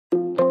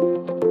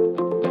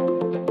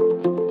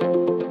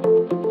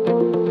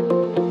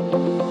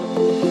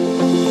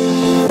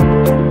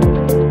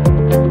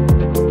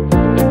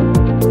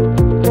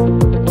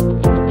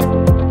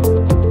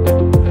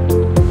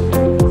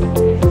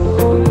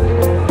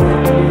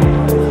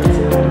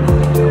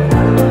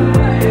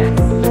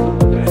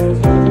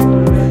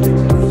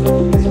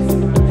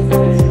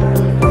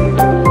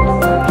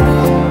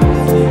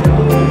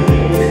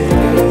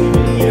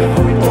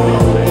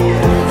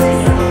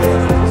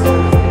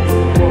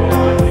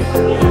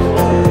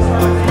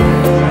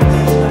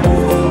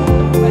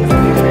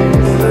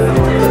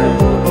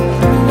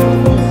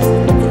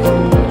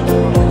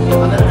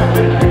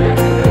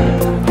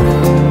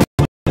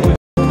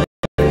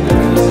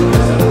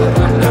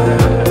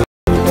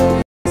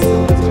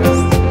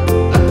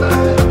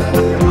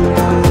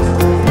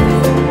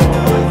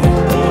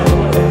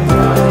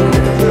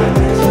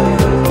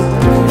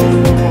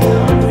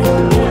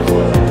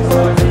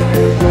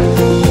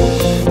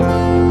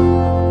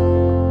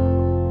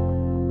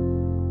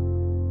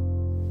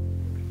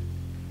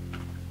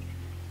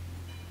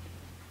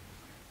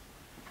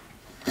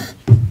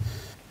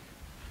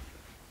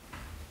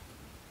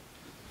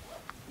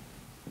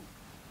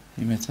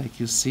You may take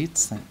your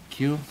seats. Thank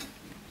you.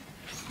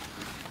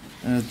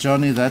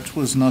 Johnny, that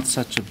was not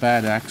such a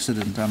bad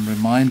accident. I'm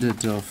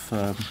reminded of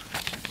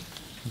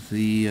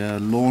the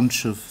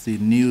launch of the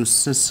new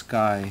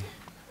Ciskai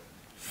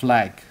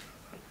flag.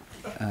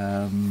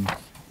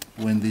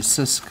 When the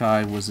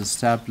Ciskai was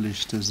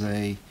established as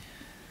an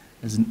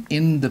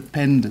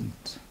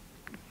independent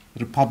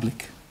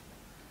republic.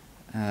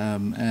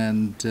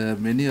 And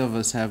many of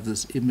us have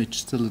this image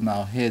still in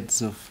our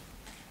heads of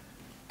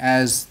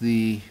as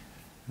the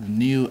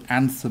new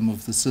anthem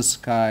of the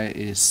Ciskai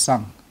is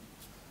sung.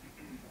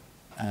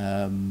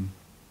 And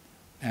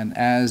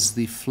as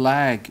the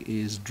flag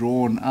is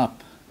drawn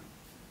up,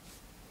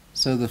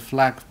 so the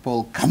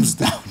flagpole comes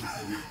down.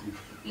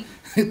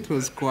 It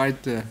was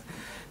quite a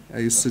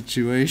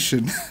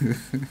situation,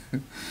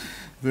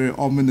 very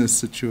ominous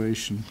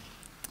situation.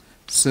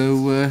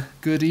 So,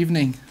 good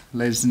evening,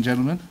 ladies and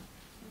gentlemen.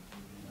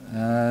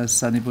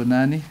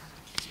 Sanibonani.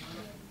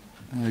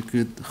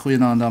 Good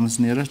goeienaand, dames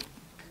en heren.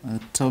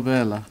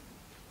 Tobela.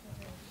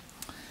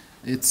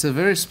 It's a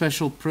very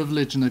special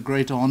privilege and a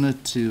great honor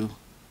to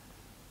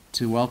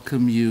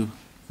welcome you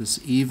this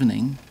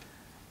evening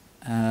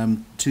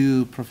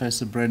to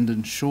Professor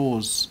Brendan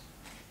Shaw's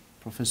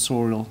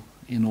Professorial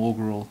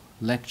Inaugural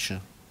Lecture.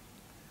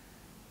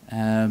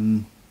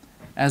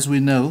 As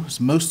we know, as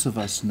most of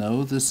us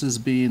know, this has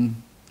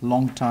been a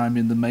long time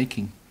in the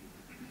making.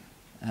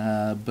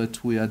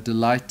 But we are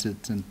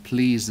delighted and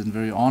pleased and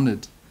very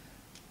honored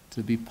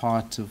to be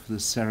part of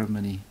the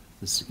ceremony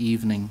this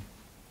evening.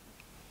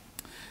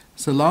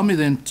 So allow me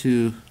then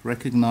to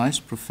recognize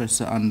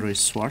Professor Andre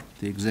Swart,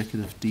 the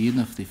Executive Dean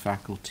of the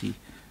Faculty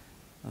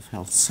of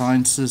Health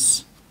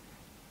Sciences,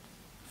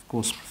 of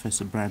course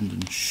Professor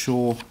Brandon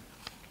Shaw,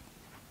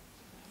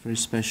 very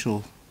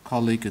special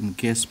colleague and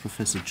guest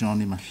Professor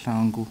Johnny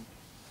Mahlangu,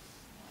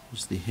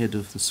 who's the head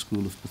of the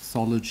School of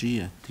Pathology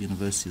at the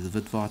University of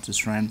the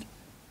Witwatersrand.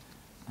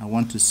 I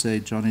want to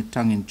say, Johnny,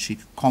 tongue-in-cheek,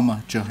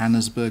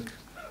 Johannesburg.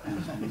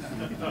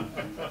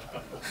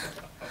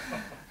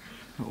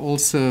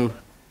 Also,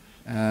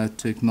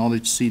 to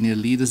acknowledge senior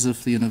leaders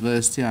of the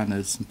university. I know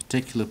in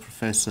particular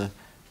Professor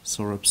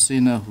Saurabh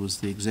Sinha, who is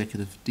the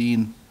Executive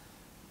Dean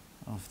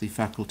of the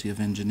Faculty of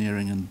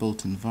Engineering and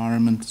Built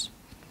Environment,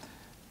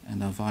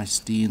 and our Vice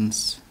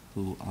Deans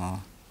who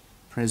are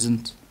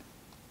present,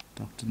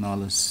 Dr.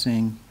 Nala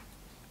Singh,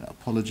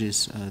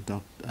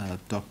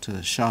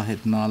 Dr.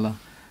 Shahid Nala.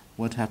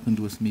 What happened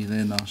with me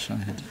there now,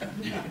 Shahid?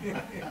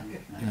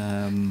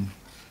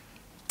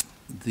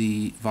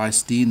 The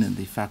Vice Dean in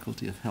the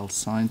Faculty of Health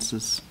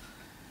Sciences.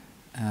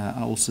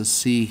 I also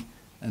see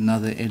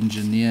another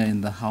engineer in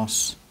the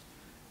house,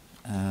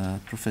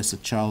 Professor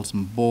Charles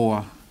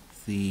Mboa,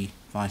 the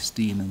Vice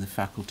Dean in the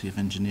Faculty of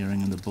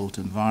Engineering and the Built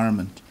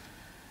Environment.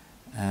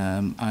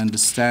 I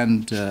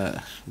understand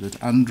that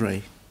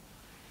Andre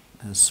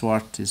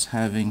Swart is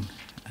having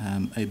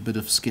a bit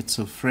of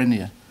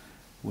schizophrenia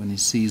when he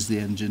sees the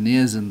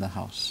engineers in the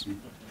house,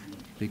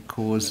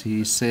 because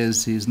he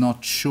says he's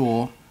not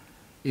sure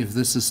if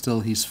this is still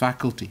his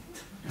faculty.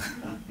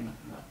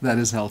 That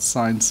is health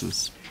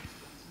sciences.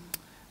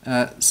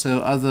 So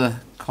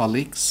other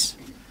colleagues,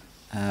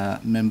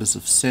 members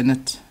of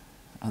Senate,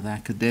 other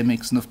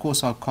academics, and of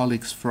course our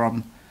colleagues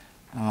from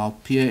our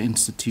peer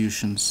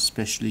institutions,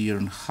 especially here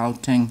in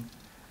Gauteng,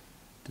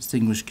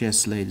 distinguished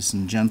guests, ladies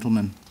and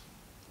gentlemen.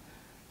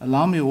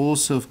 Allow me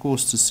also, of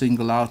course, to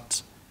single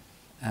out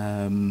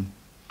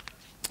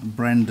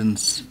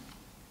Brendan's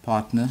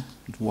partner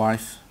and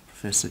wife,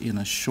 Professor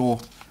Ina Shaw.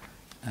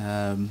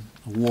 A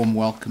warm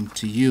welcome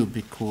to you,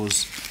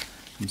 because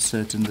I'm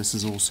certain this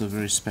is also a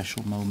very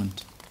special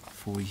moment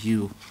for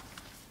you,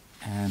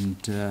 and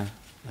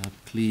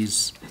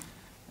please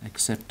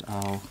accept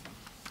our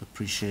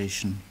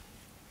appreciation.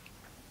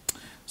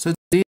 So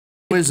it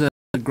is a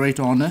great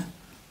honor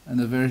and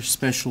a very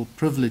special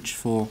privilege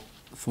for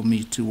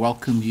me to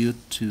welcome you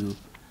to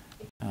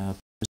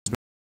Professor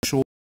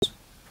Shaw's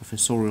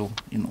Professorial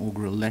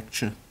Inaugural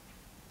Lecture.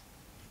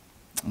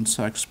 And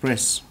so I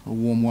express a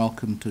warm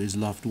welcome to his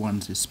loved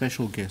ones, his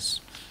special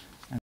guests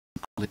and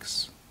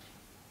colleagues.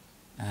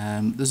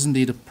 This is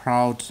indeed a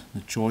proud,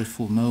 a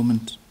joyful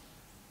moment,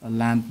 a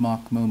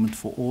landmark moment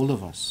for all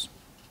of us.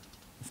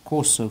 Of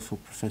course so for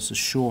Professor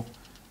Shaw,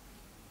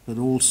 but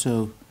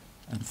also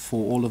and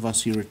for all of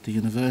us here at the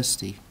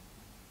university,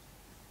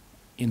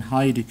 in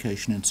higher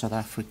education in South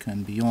Africa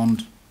and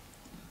beyond.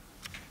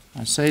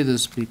 I say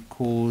this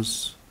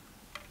because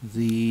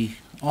the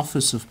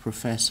office of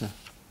professor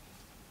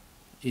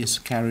is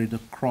carried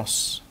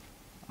across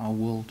our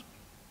world.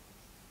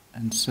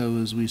 And so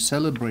as we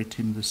celebrate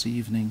him this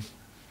evening,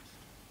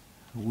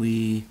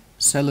 we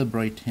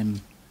celebrate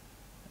him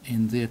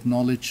in the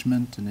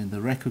acknowledgement and in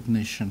the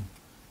recognition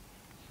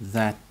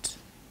that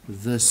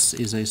this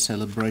is a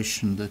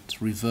celebration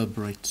that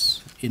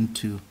reverberates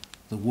into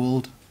the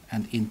world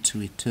and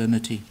into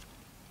eternity.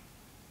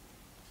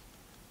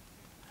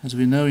 As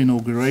we know,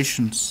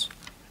 inaugurations,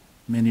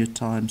 many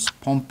times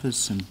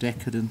pompous and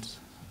decadent,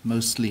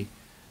 mostly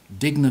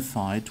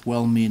dignified,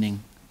 well-meaning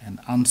and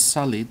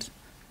unsullied,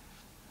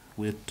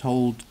 we're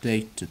told,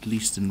 date, at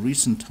least in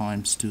recent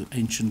times, to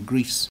ancient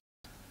Greece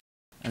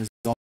as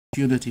the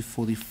opportunity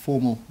for the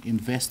formal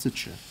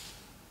investiture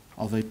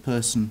of a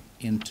person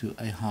into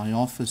a high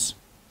office.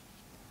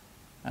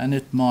 And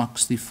it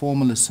marks the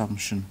formal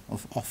assumption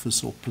of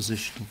office or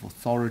position of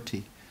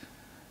authority.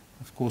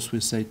 Of course, we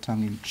say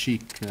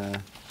tongue-in-cheek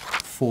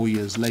 4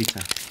 years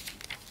later,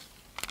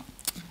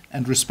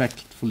 and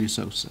respectfully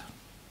so, sir.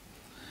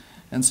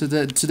 And so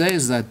today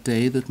is that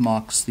day that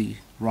marks the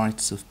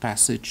rites of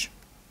passage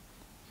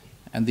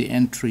and the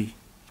entry,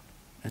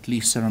 at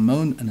least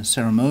in a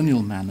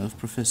ceremonial manner, of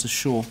Professor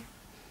Shaw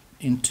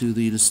into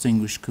the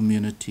distinguished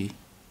community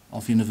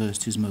of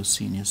university's most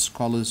senior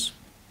scholars.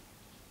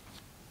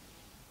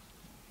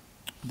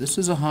 This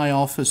is a high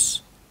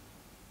office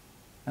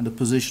and a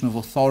position of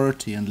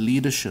authority and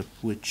leadership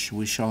which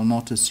we shall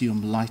not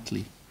assume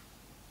lightly,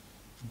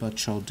 but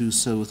shall do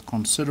so with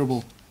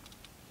considerable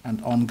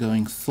and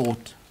ongoing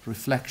thought,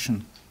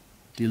 reflection,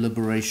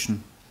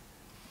 deliberation,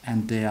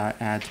 and dare I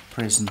add,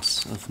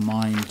 presence of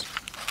mind,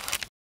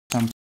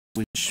 something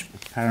which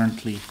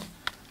apparently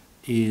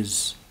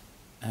is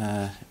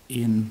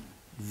in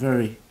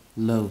very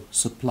low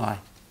supply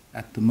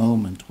at the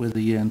moment, whether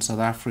here in South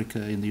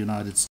Africa, in the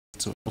United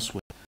States, or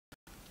elsewhere.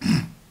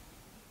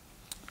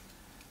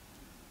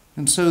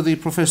 And so the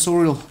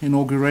professorial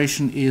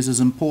inauguration is as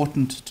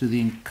important to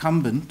the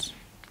incumbent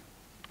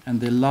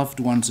and their loved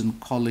ones and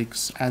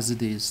colleagues as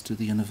it is to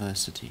the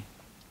university.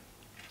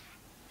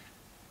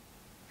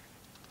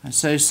 I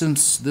say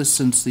since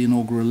the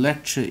inaugural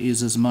lecture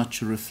is as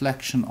much a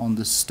reflection on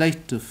the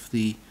state of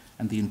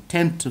and the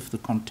intent of the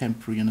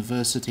contemporary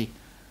university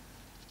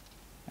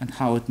and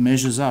how it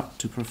measures up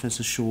to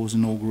Professor Shaw's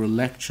inaugural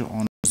lecture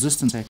on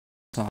resistance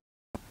exercise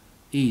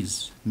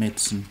is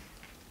medicine.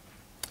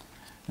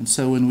 And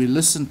so when we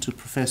listen to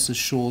Professor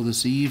Shaw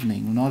this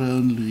evening, not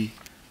only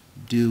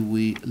do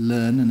we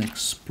learn and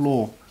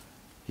explore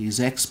his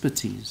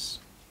expertise,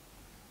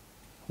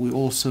 we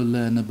also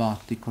learn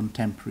about the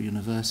contemporary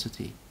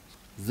university,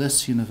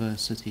 this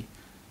university,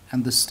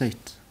 and the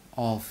state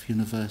of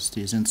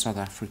universities in South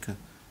Africa,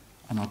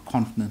 on our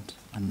continent,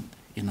 and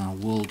in our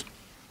world.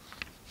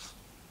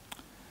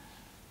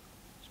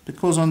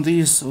 Because on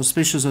these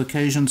auspicious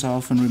occasions I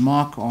often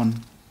remark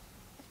on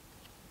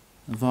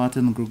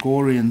Vartan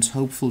Gregorian's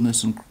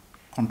hopefulness and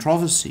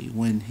controversy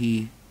when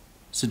he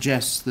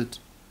suggests that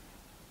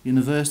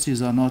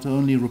universities are not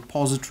only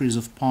repositories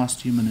of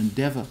past human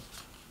endeavor,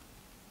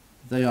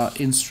 they are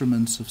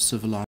instruments of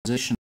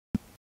civilization.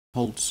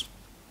 Holds.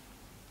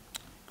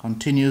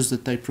 Continues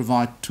that they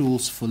provide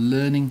tools for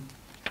learning,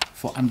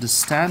 for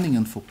understanding,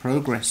 and for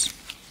progress,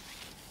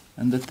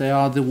 and that they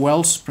are the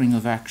wellspring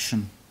of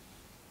action,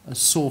 a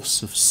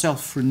source of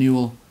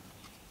self-renewal,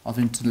 of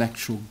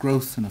intellectual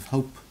growth, and of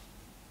hope.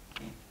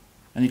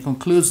 And he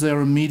concludes they are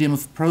a medium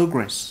of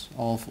progress,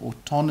 of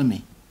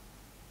autonomy,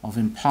 of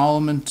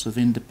empowerment, of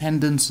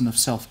independence, and of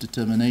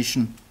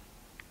self-determination.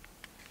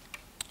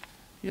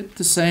 Yet at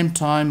the same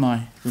time,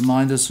 I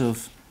remind us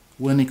of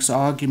Winnick's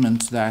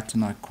argument that,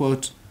 and I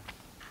quote,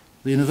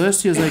 "The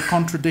university has a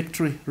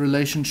contradictory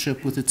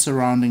relationship with its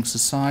surrounding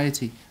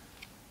society.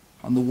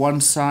 On the one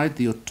side,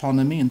 the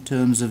autonomy in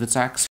terms of its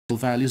axial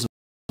values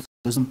of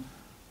wisdom,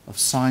 of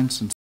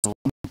science, and so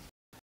on.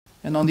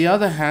 And on the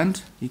other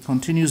hand," he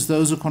continues,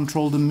 "those who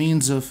control the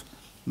means of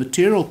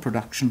material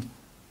production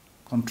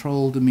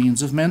control the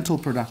means of mental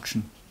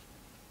production.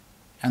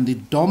 And the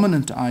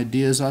dominant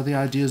ideas are the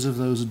ideas of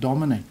those who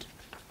dominate."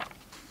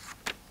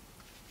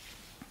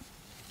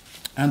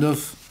 And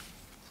of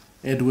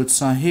Edward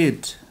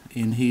Said,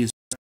 in his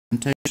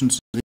presentations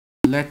of the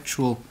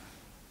intellectual,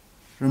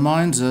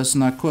 reminds us,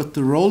 and I quote,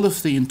 "The role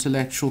of the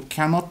intellectual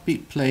cannot be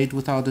played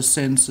without a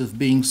sense of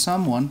being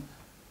someone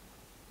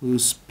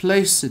whose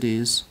place it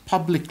is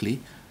publicly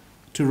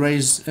to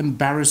raise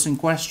embarrassing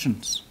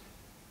questions,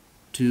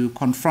 to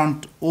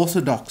confront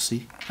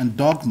orthodoxy and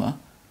dogma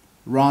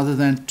rather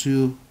than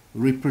to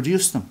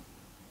reproduce them,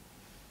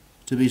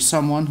 to be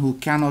someone who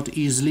cannot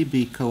easily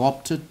be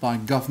co-opted by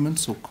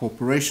governments or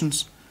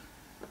corporations,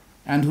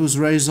 and whose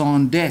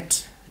raison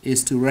d'etre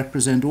is to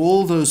represent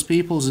all those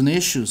peoples and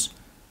issues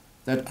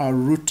that are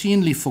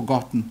routinely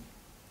forgotten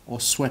or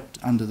swept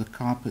under the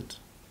carpet."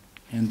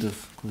 End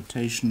of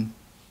quotation.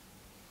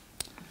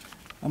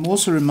 I'm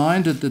also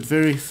reminded that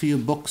very few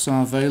books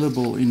are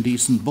available in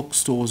decent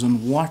bookstores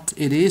on what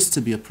it is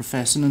to be a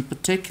professor, and in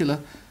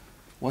particular,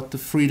 what the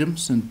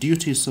freedoms and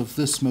duties of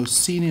this most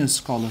senior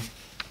scholar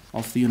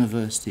of the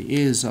university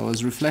is. I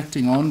was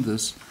reflecting on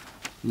this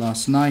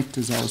last night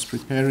as I was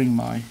preparing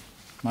my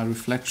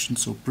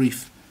reflections, or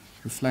brief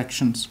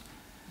reflections,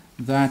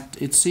 that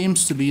it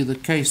seems to be the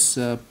case,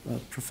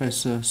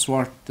 Professor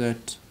Swart,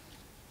 that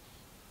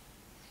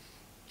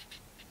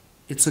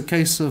it's a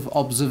case of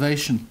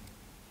observation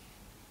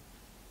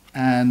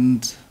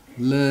and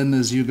learn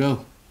as you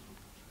go.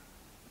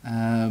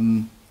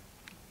 And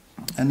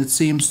it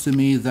seems to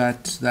me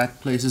that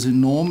that places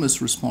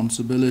enormous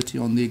responsibility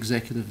on the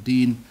executive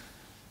dean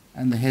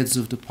and the heads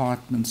of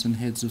departments and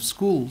heads of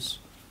schools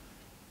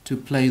to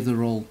play the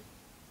role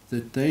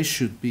that they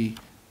should be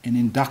in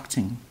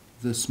inducting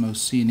this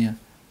most senior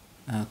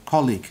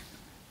colleague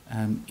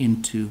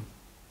into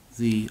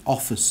the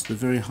office, the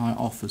very high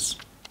office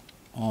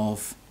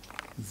of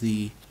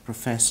the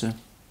professor.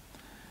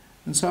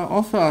 And so I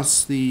offer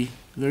us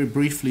very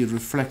briefly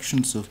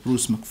reflections of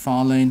Bruce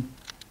McFarlane,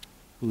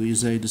 who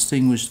is a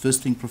distinguished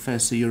visiting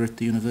professor here at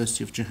the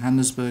University of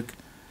Johannesburg,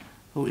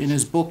 who in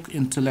his book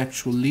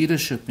Intellectual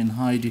Leadership in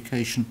Higher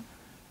Education,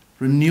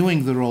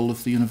 Renewing the Role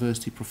of the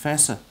University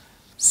Professor,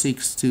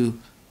 seeks to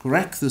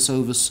correct this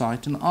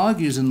oversight and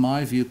argues, in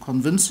my view,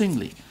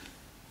 convincingly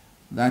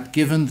that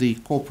given the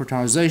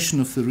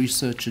corporatization of the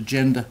research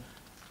agenda,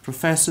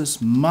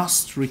 professors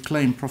must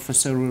reclaim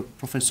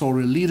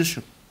professorial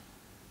leadership,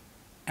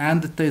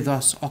 and that they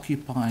thus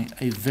occupy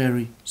a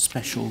very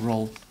special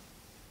role.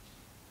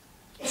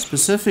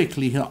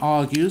 Specifically, he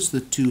argues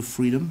that two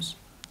freedoms,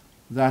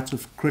 that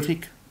of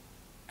critic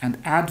and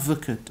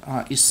advocate,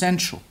 are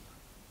essential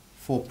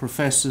for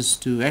professors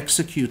to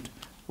execute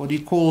what he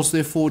calls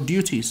their four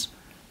duties,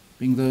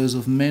 being those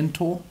of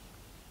mentor,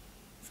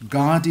 of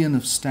guardian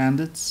of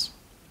standards,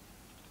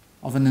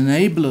 of an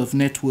enabler of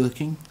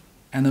networking,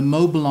 and a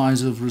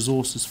mobilizer of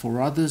resources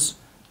for others,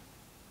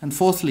 and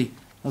fourthly,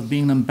 of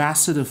being an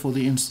ambassador for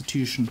the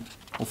institution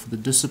or for the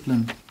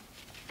discipline.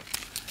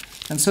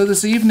 And so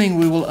this evening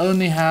we will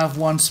only have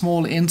one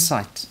small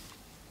insight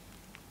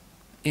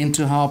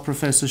into how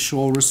Professor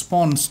Shaw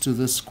responds to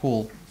this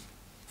call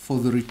for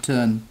the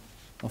return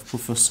of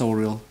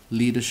professorial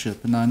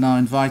leadership. And I now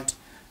invite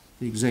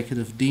the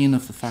Executive Dean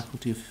of the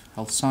Faculty of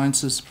Health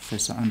Sciences,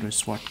 Professor Andre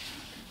Swart,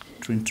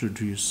 to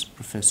introduce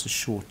Professor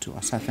Shaw to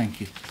us. I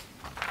thank you.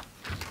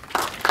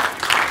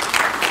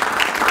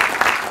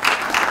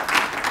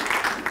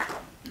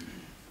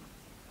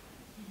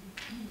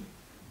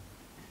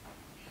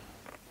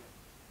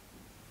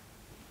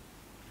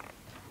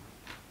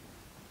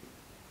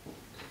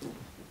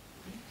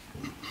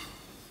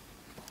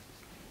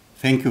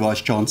 Thank you,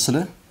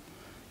 Vice-Chancellor.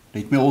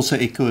 Let me also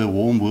echo a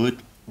warm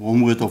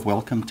word of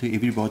welcome to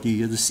everybody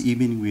here this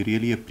evening. We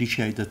really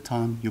appreciate the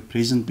time you're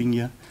present being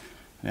here.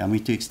 Allow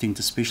me to extend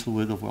a special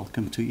word of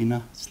welcome to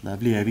Ina. It's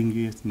lovely having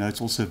you. I know it's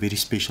also a very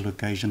special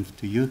occasion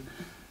to you.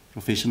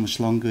 Professor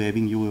Mshlongo,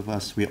 having you with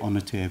us, we're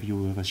honored to have you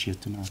with us here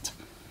tonight.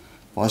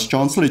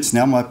 Vice-Chancellor, it's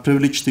now my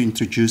privilege to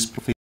introduce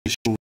Professor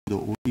Shaw to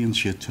the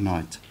audience here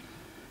tonight.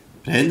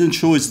 Brandon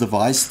Shaw is the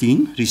Vice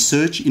Dean,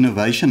 Research,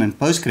 Innovation and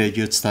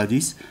Postgraduate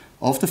Studies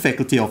of the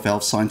Faculty of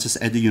Health Sciences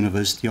at the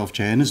University of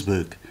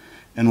Johannesburg,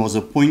 and was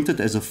appointed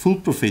as a full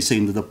professor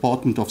in the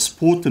Department of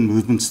Sport and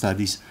Movement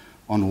Studies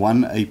on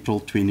 1 April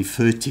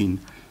 2013.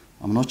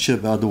 I'm not sure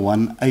about the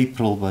 1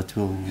 April, but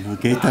we'll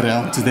get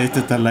around to that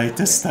at a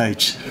later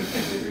stage.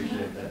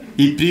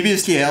 He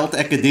previously held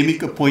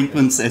academic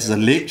appointments as a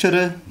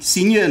lecturer,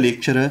 senior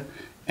lecturer,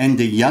 and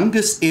the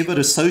youngest ever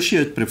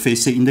associate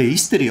professor in the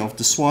history of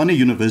the Tshwane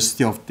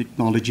University of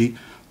Technology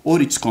or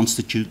its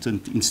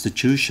constituent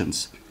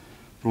institutions.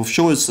 Prof.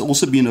 Shaw has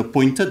also been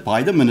appointed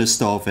by the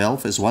Minister of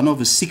Health as one of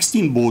a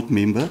 16 board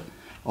member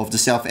of the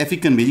South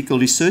African Medical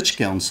Research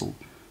Council,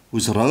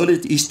 whose role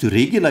it is to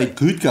regulate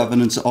good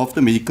governance of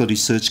the Medical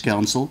Research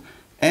Council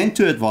and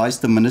to advise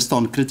the Minister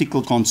on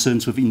critical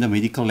concerns within the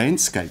medical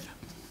landscape.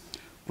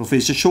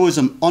 Professor Shaw is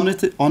an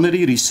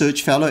honorary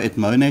research fellow at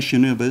Monash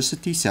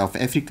University, South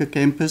Africa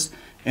campus,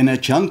 and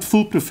adjunct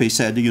full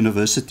professor at the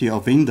University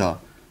of Venda.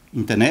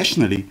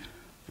 Internationally,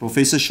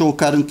 Professor Shaw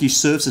currently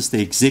serves as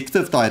the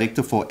Executive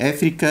Director for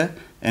Africa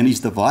and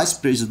is the Vice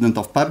President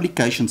of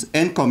Publications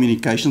and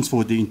Communications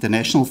for the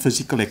International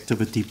Physical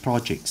Activity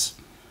Projects.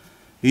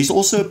 He is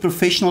also a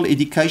Professional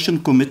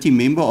Education Committee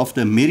member of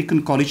the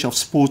American College of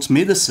Sports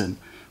Medicine,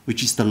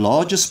 which is the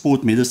largest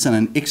sport medicine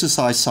and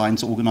exercise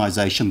science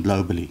organization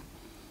globally.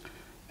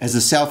 As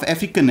a South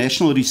African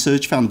National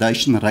Research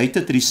Foundation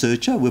rated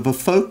researcher with a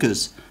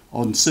focus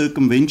on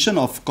circumvention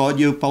of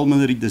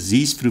cardiopulmonary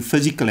disease through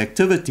physical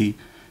activity,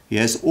 he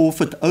has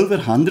authored over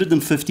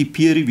 150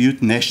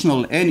 peer-reviewed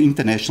national and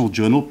international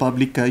journal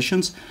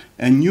publications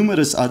and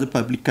numerous other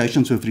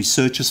publications with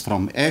researchers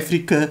from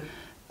Africa,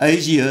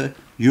 Asia,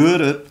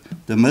 Europe,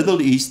 the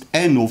Middle East,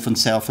 and North and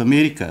South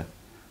America.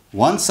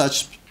 One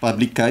such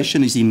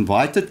publication is the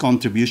invited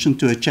contribution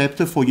to a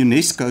chapter for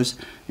UNESCO's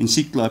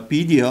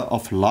Encyclopedia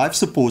of Life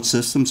Support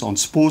Systems on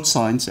Sports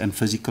Science and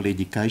Physical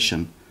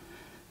Education.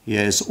 He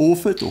has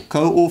authored or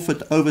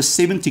co-authored over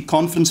 70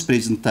 conference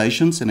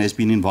presentations and has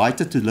been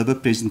invited to deliver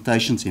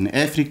presentations in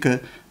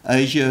Africa,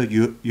 Asia,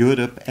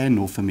 Europe, and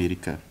North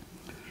America.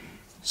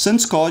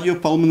 Since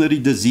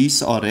cardiopulmonary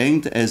disease are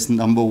ranked as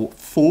number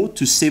 4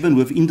 to 7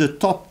 within the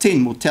top 10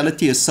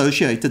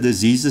 mortality-associated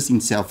diseases in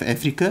South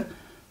Africa,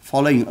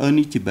 following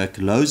only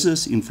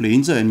tuberculosis,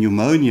 influenza, and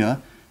pneumonia,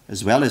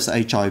 as well as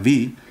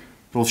HIV,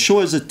 Prof. Shaw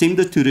has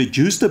attempted to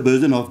reduce the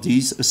burden of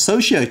these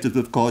associated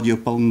with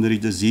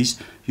cardiopulmonary disease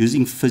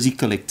using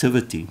physical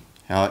activity.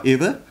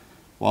 However,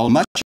 while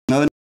much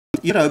known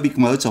aerobic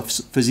modes of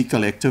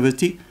physical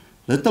activity,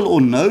 little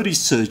or no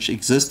research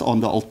exists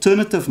on the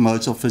alternative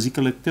modes of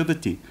physical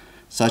activity,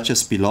 such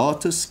as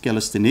Pilates,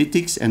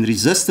 calisthenics, and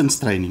resistance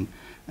training,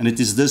 and it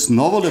is this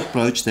novel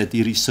approach that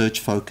the research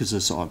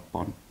focuses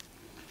upon.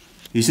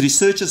 His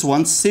research has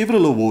won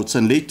several awards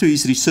and led to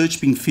his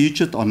research being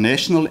featured on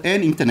national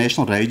and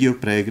international radio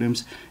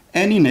programs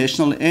and in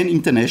national and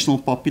international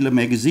popular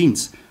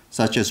magazines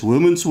such as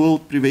Women's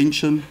World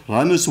Prevention,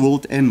 Runner's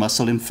World, and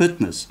Muscle and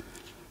Fitness.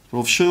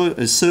 Prof. Shaw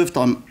has served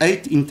on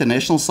 8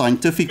 international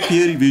scientific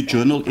peer-reviewed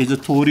journal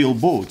editorial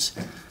boards,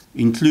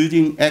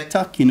 including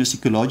ACTA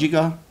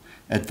Kinesiologica,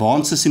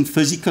 Advances in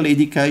Physical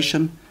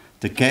Education,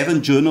 the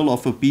Gavin Journal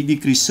of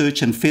Orthopedic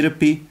Research and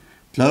Therapy,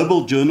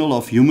 Global Journal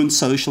of Human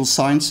Social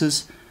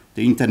Sciences,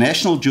 the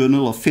International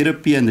Journal of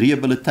Therapy and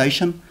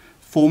Rehabilitation,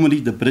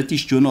 formerly the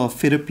British Journal of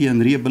Therapy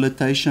and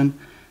Rehabilitation,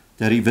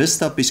 the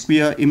Revista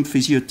Pesquia in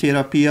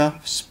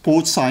Physiotherapia,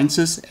 Sports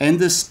Sciences, and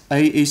the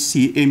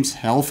ASCM's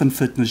Health and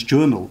Fitness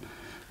Journal,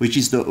 which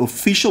is the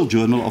official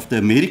journal of the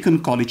American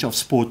College of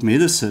Sport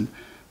Medicine,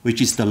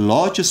 which is the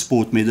largest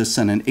sport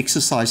medicine and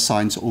exercise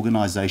science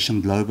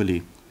organization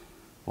globally.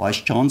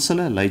 Vice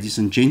Chancellor, ladies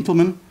and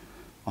gentlemen,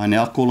 I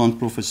now call on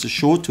Professor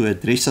Shaw to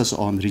address us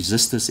on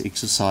resistance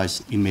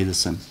exercise in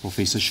medicine.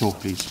 Professor Shaw,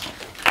 please.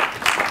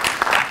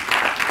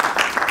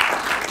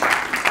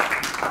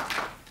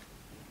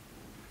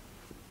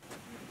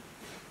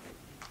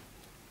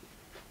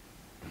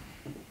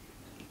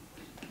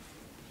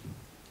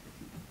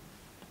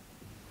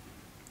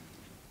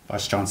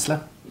 Vice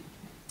Chancellor,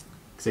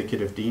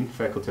 Executive Dean,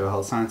 Faculty of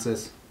Health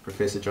Sciences,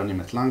 Professor Johnny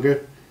Matlangu,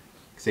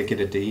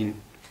 Executive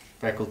Dean,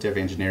 Faculty of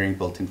Engineering,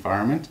 Built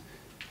Environment,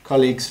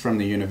 colleagues from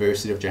the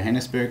University of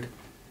Johannesburg,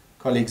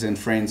 colleagues and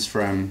friends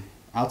from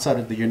outside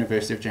of the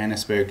University of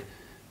Johannesburg,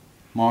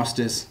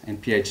 Masters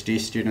and PhD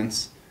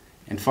students,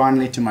 and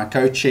finally to my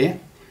co-chair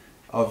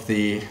of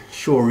the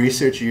Shaw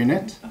Research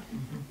Unit,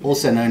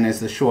 also known as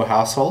the Shaw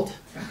Household.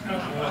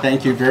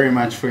 Thank you very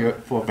much for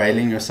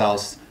availing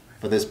yourselves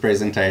for this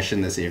presentation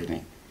this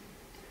evening.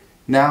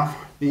 Now,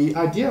 the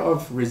idea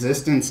of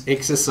resistance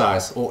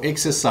exercise or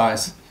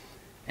exercise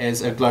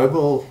as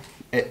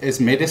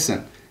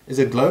medicine is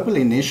a global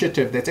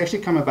initiative that's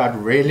actually come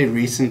about really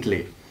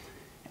recently.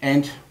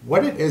 And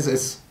what it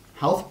is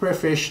health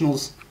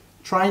professionals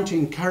trying to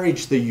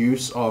encourage the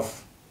use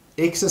of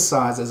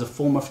exercise as a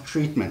form of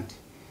treatment.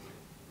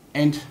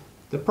 And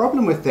the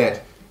problem with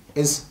that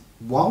is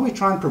while we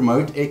try and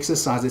promote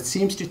exercise, it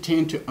seems to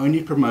tend to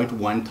only promote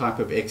one type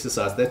of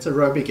exercise. That's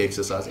aerobic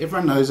exercise.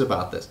 Everyone knows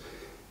about this.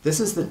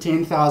 This is the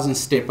 10,000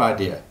 step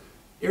idea.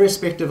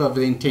 Irrespective of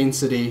the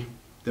intensity,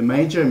 the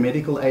major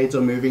medical aids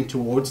are moving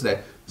towards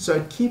that. So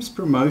it keeps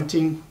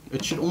promoting,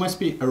 it should almost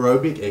be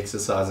aerobic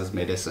exercise as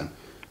medicine.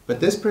 But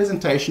this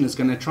presentation is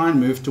going to try and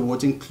move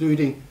towards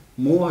including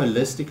more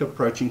holistic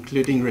approach,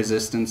 including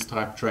resistance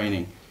type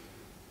training.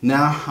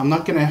 Now, I'm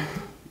not going to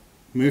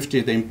move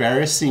to the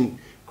embarrassing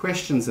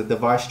questions that the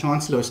Vice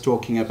Chancellor was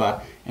talking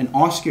about and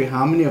ask you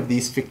how many of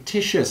these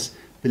fictitious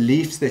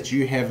beliefs that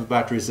you have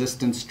about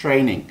resistance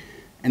training.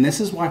 And this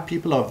is why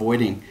people are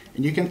avoiding,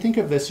 and you can think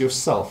of this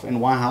yourself and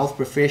why health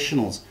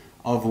professionals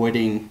are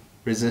avoiding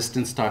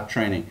resistance type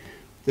training.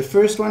 The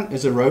first one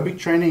is aerobic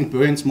training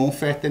burns more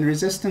fat than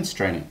resistance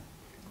training.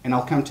 And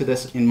I'll come to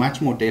this in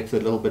much more depth a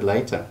little bit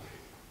later.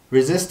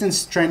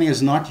 Resistance training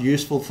is not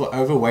useful for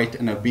overweight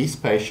and obese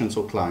patients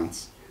or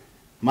clients.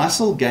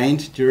 Muscle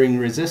gained during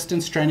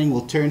resistance training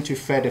will turn to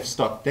fat if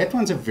stopped. That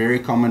one's a very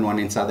common one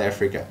in South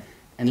Africa.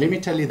 And let me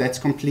tell you, that's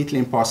completely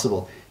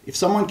impossible. If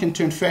someone can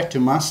turn fat to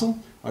muscle,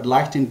 I'd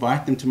like to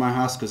invite them to my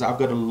house because I've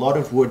got a lot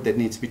of wood that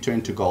needs to be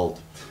turned to gold.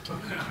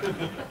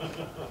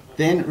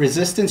 Then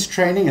resistance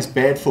training is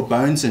bad for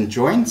bones and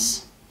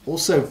joints.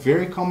 Also a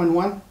very common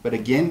one, but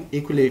again,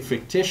 equally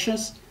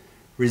fictitious.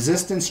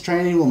 Resistance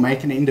training will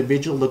make an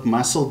individual look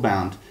muscle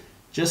bound,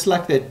 just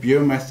like that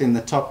behemoth in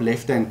the top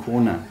left-hand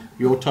corner,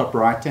 your top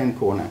right-hand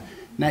corner.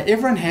 Now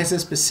everyone has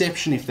this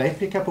perception if they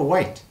pick up a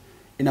weight,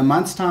 in a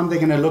month's time they're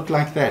going to look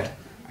like that.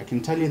 I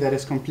can tell you that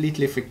is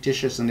completely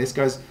fictitious, and this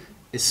goes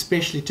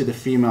especially to the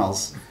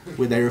females,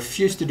 where they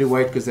refuse to do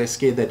weight because they're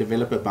scared they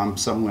develop a bump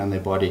somewhere in their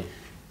body,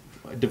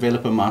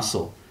 develop a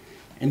muscle.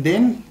 And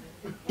then,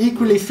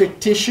 equally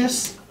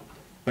fictitious,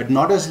 but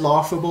not as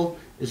laughable,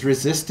 is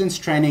resistance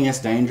training as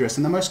dangerous.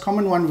 And the most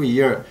common one we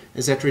hear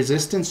is that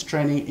resistance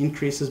training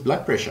increases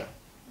blood pressure.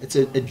 It's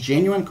a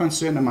genuine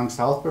concern amongst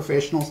health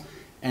professionals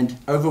and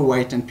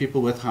overweight and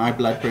people with high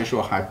blood pressure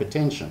or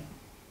hypertension.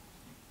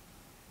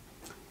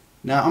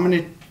 Now I'm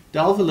going to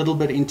delve a little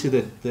bit into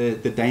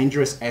the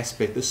dangerous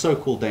aspect, the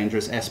so-called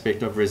dangerous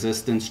aspect of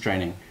resistance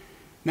training.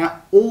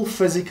 Now, all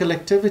physical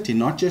activity,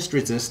 not just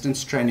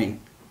resistance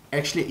training,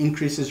 actually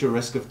increases your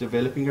risk of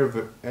developing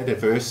an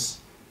adverse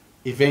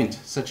event,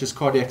 such as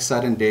cardiac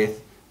sudden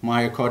death,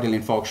 myocardial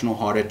infarction or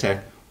heart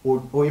attack,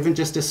 or even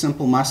just a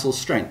simple muscle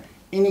strain,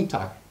 any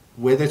type,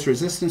 whether it's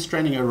resistance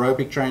training,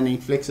 aerobic training,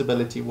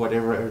 flexibility,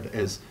 whatever it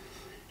is.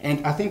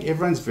 And I think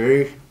everyone's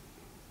very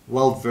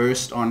well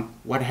versed on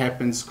what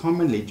happens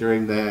commonly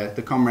during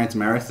the Comrades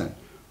Marathon,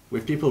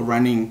 where people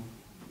running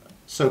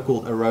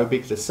so-called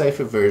aerobic, the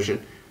safer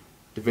version,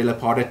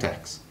 develop heart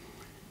attacks.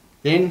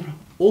 Then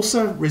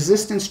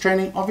resistance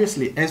training,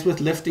 obviously, as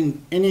with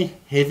lifting any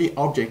heavy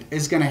object,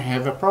 is going to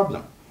have a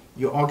problem.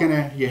 you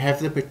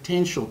have the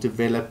potential to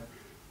develop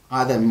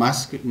either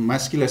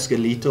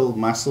musculoskeletal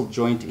muscle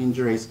joint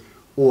injuries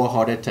or a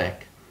heart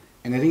attack.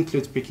 And that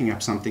includes picking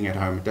up something at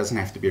home. It doesn't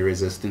have to be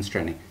resistance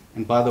training.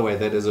 And by the way,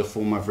 that is a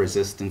form of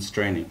resistance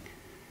training.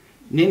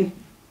 And then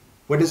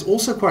what is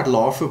also quite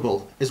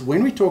laughable is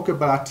when we talk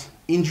about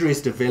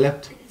injuries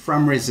developed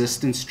from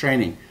resistance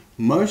training,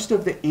 most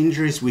of the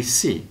injuries we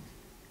see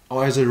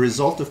are as a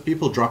result of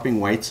people dropping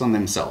weights on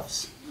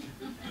themselves.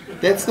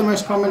 That's the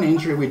most common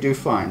injury we do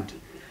find.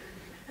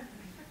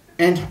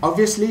 And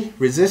obviously,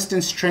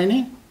 resistance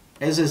training,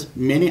 as is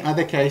many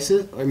other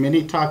cases, or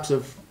many types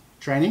of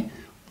training,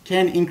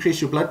 can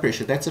increase your blood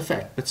pressure. That's a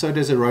fact. But so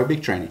does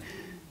aerobic training.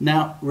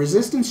 Now,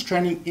 resistance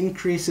training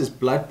increases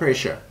blood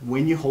pressure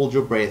when you hold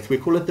your breath. We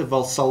call it the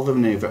Valsalva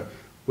maneuver,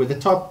 where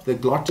the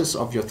glottis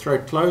of your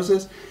throat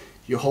closes.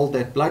 You hold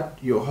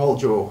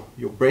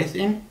your breath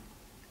in,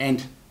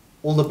 and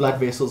all the blood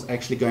vessels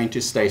actually go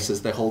into stasis.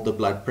 They hold the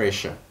blood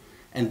pressure.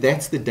 And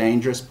that's the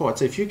dangerous part.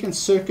 So if you can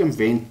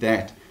circumvent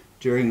that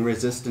during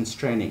resistance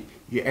training,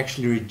 you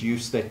actually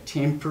reduce that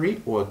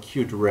temporary or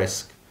acute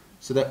risk.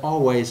 So there are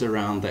ways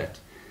around that.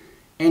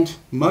 And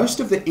most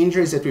of the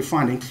injuries that we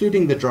find,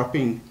 including the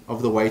dropping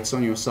of the weights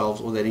on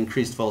yourselves or that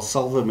increased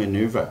Valsalva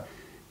maneuver,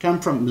 come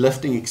from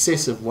lifting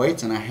excessive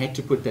weights. And I had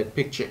to put that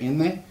picture in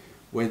there,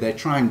 where they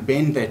try and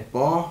bend that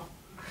bar,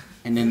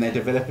 and then they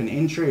develop an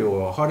injury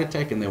or a heart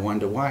attack, and they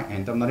wonder why.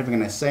 And I'm not even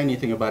going to say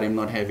anything about him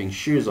not having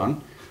shoes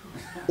on.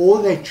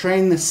 Or they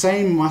train the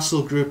same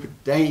muscle group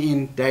day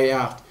in, day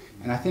out.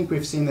 And I think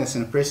we've seen this,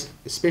 in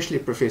especially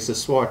Professor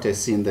Swart has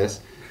seen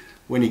this,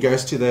 when he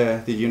goes to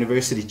the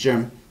university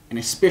gym, and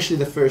especially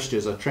the first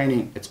years of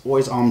training, it's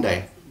always arm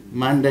day.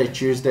 Monday,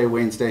 Tuesday,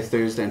 Wednesday,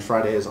 Thursday, and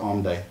Friday is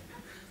arm day.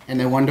 And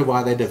they wonder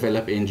why they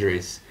develop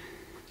injuries.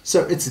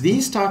 So it's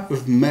these type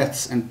of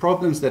myths and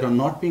problems that are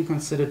not being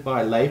considered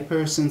by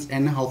laypersons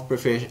and health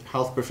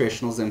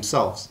professionals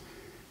themselves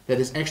that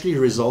is actually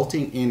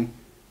resulting in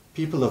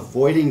people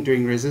avoiding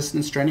doing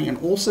resistance training, and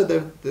also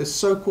the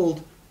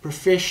so-called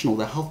professional,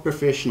 the health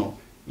professional,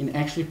 in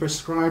actually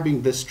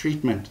prescribing this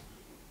treatment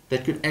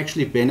that could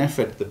actually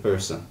benefit the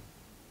person.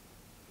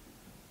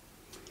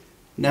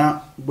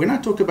 Now, when I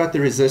talk about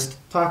the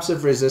types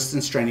of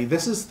resistance training,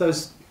 this is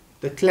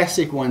the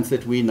classic ones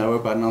that we know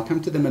about, and I'll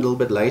come to them a little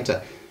bit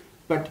later.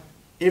 But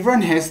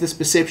everyone has this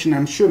perception.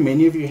 I'm sure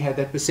many of you had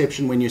that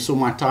perception when you saw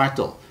my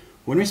title.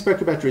 When we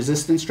spoke about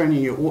resistance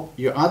training,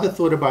 you either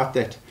thought about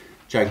that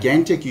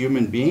gigantic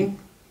human being,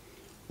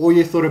 or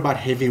you thought about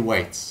heavy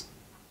weights.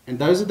 And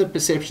those are the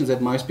perceptions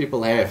that most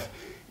people have.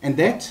 And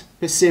that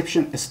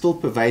perception is still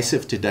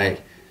pervasive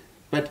today.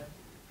 But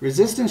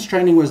resistance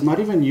training was not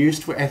even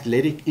used for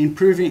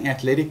improving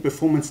athletic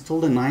performance till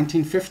the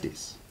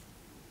 1950s.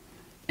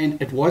 And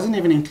it wasn't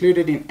even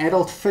included in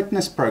adult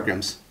fitness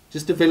programs,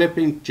 just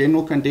developing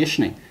general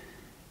conditioning,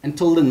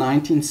 until the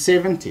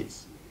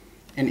 1970s.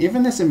 And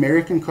even this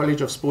American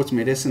College of Sports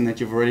Medicine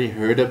that you've already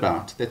heard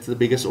about, that's the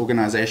biggest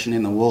organization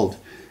in the world,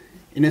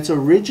 in its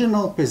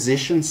original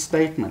position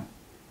statement,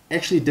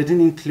 actually didn't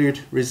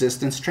include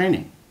resistance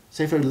training.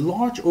 So if a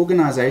large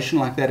organization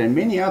like that, and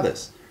many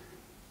others,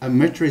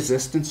 omit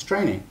resistance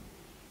training,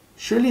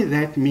 surely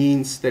that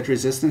means that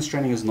resistance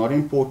training is not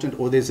important,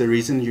 or there's a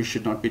reason you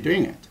should not be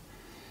doing it.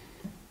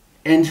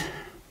 And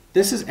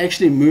this has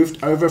actually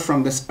moved over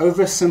from this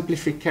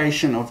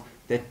oversimplification of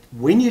that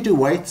when you do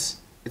weights,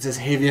 it's as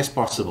heavy as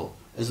possible,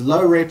 as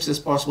low reps as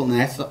possible, and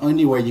that's the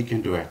only way you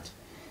can do it.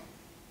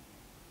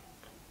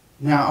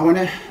 Now, I want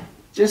to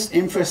just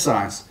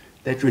emphasize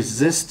that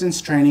resistance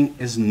training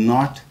is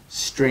not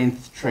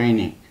strength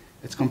training.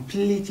 It's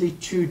completely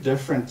two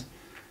different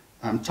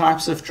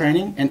types of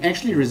training, and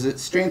actually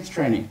strength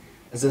training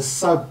is a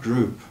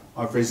subgroup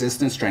of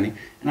resistance training.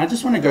 And I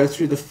just want to go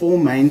through the four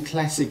main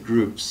classic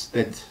groups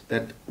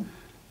that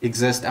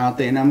exist out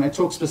there, and I'm going to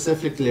talk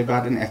specifically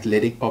about an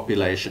athletic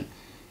population.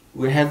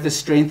 We have the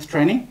strength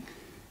training,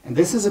 and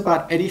this is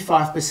about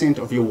 85%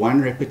 of your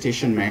one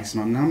repetition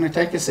maximum. Now I'm going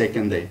to take a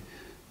second there.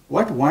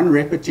 What one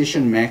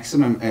repetition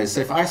maximum is,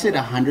 so if I said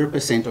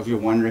 100% of your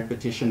one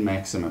repetition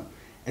maximum,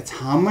 it's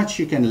how much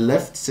you can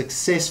lift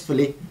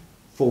successfully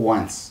for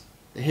once.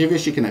 The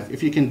heaviest you can lift.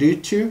 If you can do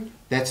 2,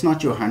 that's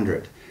not your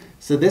 100.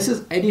 So this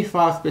is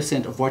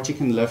 85% of what you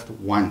can lift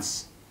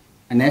once.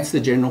 And that's the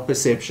general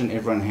perception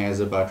everyone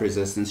has about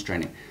resistance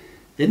training.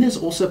 Then there's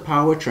also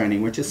power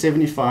training, which is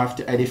 75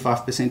 to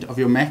 85% of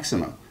your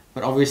maximum.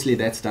 But obviously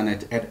that's done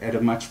at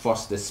a much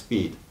faster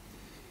speed.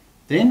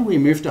 Then we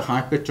move to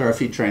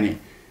hypertrophy training.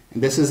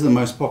 And this is the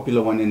most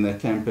popular one in the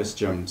campus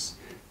gyms.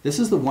 This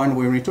is the one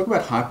where when we talk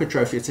about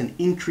hypertrophy, it's an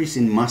increase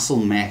in muscle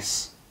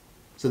mass.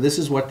 So this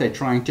is what they're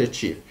trying to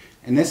achieve.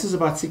 And this is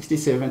about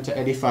 67 to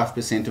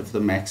 85% of the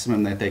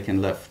maximum that they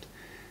can lift.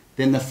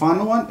 Then the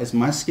final one is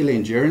muscular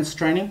endurance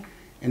training,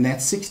 and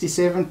that's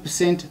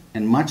 67%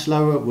 and much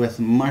lower with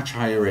much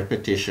higher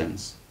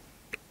repetitions.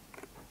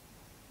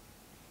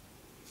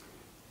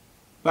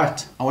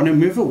 But I want to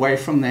move away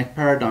from that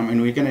paradigm,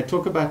 and we're going to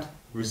talk about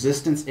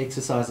resistance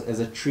exercise as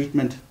a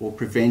treatment or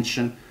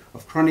prevention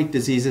of chronic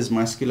diseases,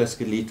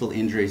 musculoskeletal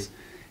injuries.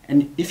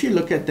 And if you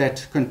look at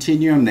that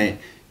continuum there,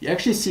 you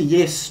actually see,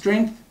 yes,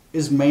 strength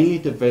is mainly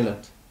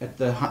developed at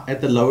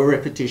the lower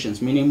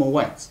repetitions, meaning more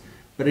weights.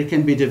 But it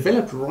can be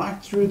developed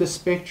right through the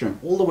spectrum,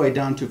 all the way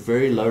down to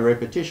very low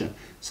repetition.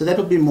 So that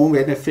will be more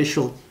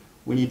beneficial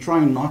when you're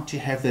trying not to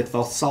have that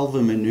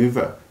Valsalva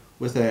maneuver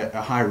with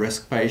a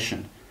high-risk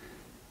patient.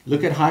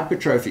 Look at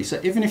hypertrophy.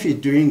 So even if you're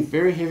doing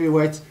very heavy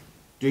weights,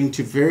 doing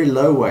to very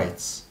low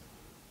weights,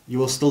 you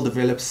will still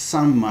develop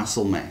some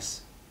muscle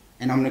mass.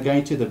 And I'm going to go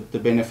into the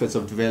benefits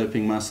of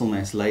developing muscle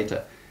mass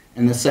later.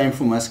 And the same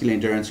for muscular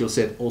endurance. You'll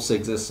see it also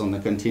exists on the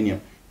continuum,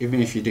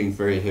 even if you're doing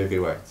very heavy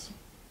weights.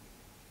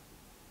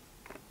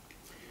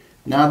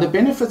 Now, the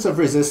benefits of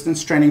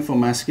resistance training for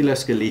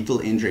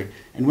musculoskeletal injury.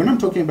 And when I'm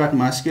talking about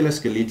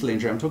musculoskeletal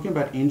injury, I'm talking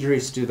about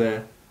injuries to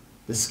the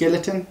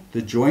skeleton,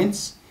 the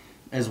joints,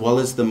 as well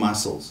as the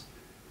muscles.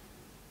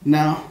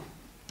 Now,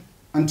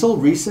 until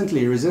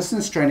recently,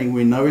 resistance training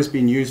we know has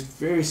been used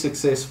very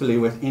successfully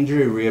with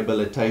injury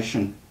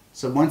rehabilitation.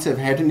 So once they've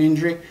had an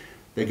injury,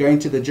 they go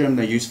into the gym,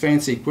 they use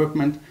fancy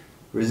equipment,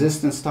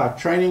 resistance type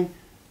training,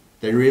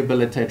 they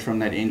rehabilitate from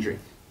that injury.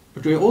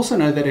 But we also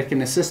know that it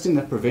can assist in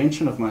the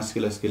prevention of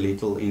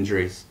musculoskeletal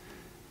injuries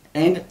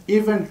and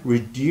even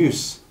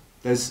reduce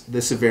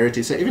the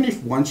severity. So even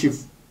if once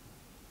you've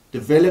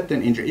developed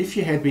an injury, if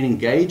you had been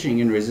engaging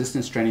in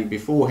resistance training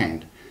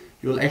beforehand,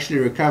 you'll actually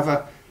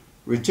recover,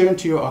 return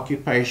to your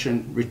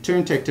occupation,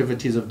 return to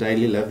activities of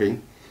daily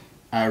living,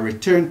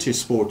 return to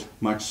sport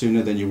much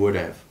sooner than you would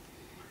have.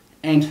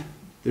 And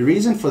the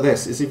reason for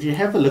this is if you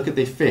have a look at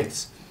the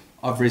effects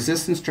of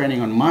resistance training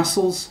on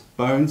muscles,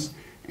 bones,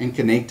 and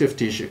connective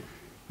tissue.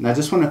 And I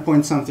just want to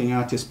point something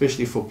out,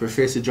 especially for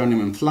Professor Johnny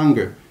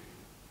Mflanger.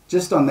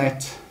 Just on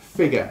that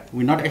figure,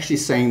 we're not actually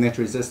saying that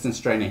resistance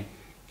training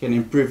can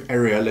improve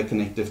areolar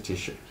connective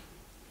tissue.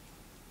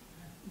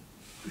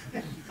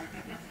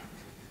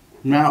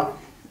 Now,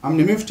 I'm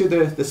going to move to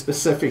the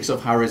specifics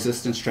of how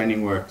resistance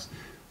training works.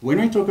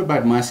 When we talk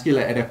about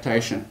muscular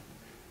adaptation,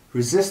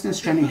 resistance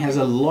training has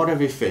a lot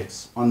of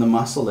effects on the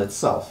muscle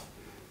itself.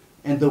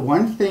 And the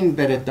one thing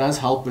that it does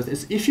help with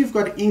is if you've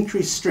got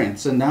increased strength,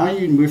 so now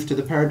you move to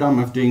the paradigm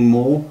of doing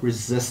more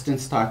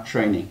resistance type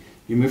training,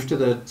 you move to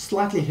the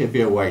slightly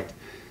heavier weight,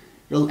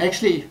 it'll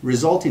actually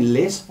result in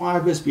less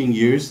fibers being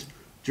used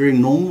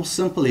during normal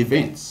simple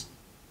events.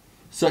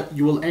 So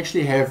you will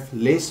actually have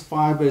less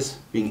fibers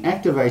being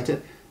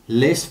activated,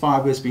 less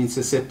fibers being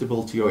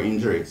susceptible to your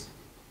injuries.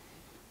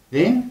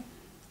 Then,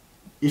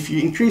 if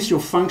you increase your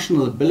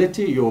functional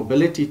ability, your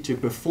ability to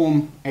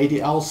perform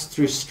ADLs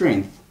through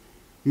strength,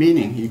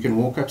 meaning you can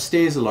walk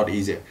upstairs a lot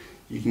easier,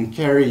 you can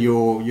carry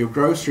your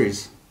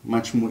groceries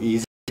much more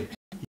easily, you're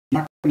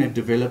not going to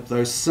develop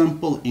those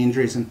simple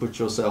injuries and put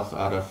yourself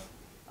out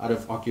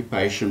of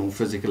occupation or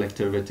physical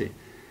activity.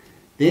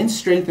 Then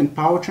strength and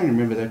power training,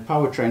 remember that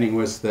power training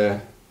was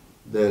the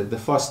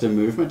faster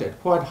movement at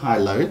quite high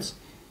loads.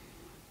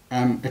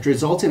 It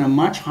results in a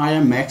much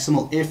higher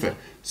maximal effort.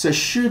 So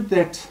should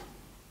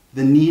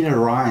the need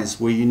arise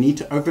where you need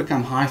to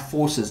overcome high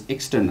forces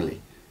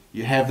externally,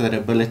 you have that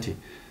ability.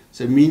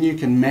 So mean you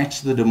can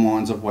match the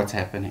demands of what's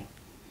happening.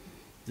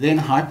 Then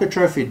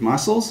hypertrophied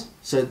muscles.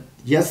 So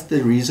here's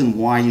the reason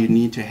why you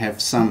need to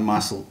have some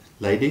muscle,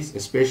 ladies,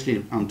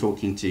 especially I'm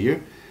talking to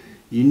you.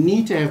 You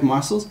need to have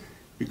muscles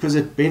because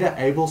it better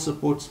able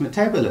supports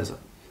metabolism.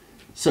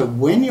 So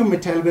when your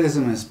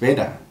metabolism is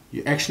better,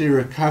 you actually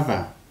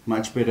recover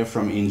much better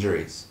from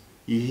injuries.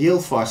 You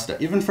heal faster,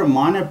 even from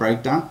minor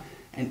breakdown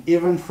and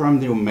even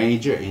from your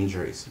major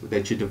injuries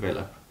that you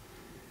develop.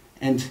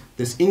 And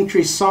this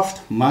increased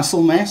soft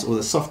muscle mass or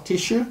the soft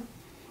tissue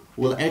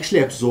will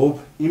actually absorb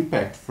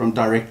impact from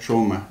direct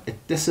trauma. It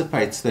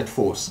dissipates that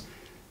force.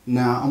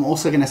 Now, I'm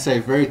also going to say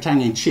very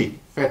tongue-in-cheek,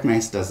 fat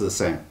mass does the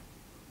same.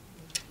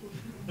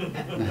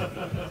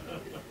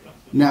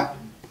 Now,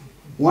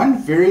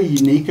 one very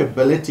unique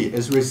ability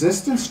is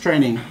resistance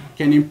training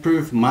can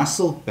improve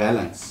muscle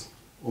balance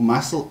or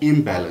muscle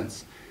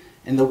imbalance.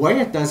 And the way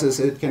it does is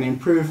it can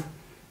improve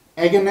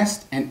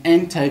agonist and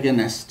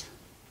antagonist,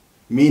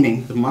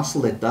 meaning the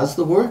muscle that does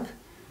the work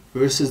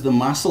versus the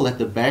muscle at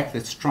the back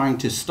that's trying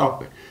to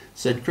stop it.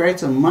 So it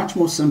creates a much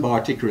more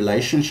symbiotic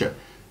relationship.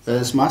 So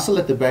this muscle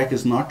at the back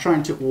is not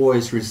trying to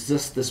always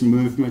resist this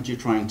movement you're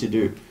trying to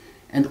do.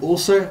 And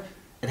also,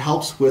 it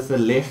helps with the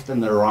left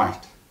and the right.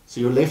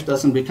 So your left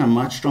doesn't become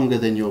much stronger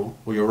than your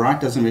right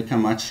doesn't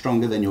become much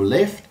stronger than your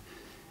left,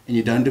 and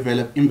you don't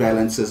develop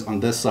imbalances on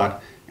this side,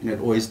 and it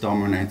always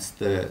dominates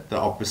the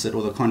opposite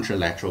or the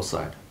contralateral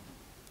side.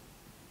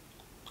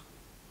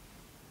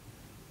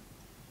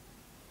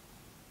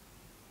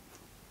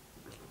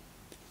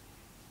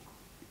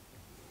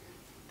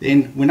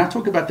 Then when I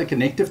talk about the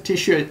connective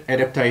tissue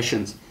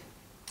adaptations,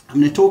 I'm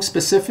going to talk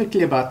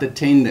specifically about the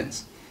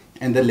tendons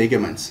and the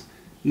ligaments.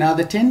 Now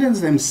the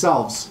tendons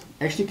themselves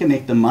actually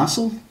connect the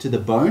muscle to the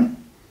bone,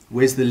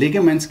 whereas the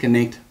ligaments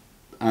connect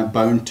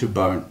bone to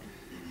bone.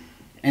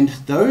 And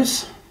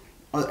those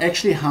are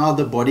actually how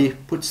the body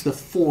puts the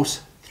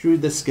force through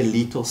the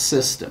skeletal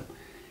system.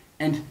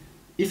 And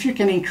if you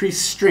can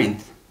increase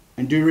strength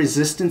and do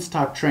resistance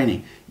type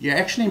training, you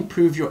actually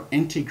improve your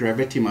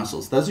anti-gravity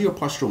muscles. Those are your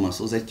postural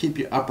muscles that keep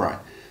you upright.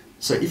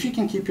 So if you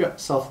can keep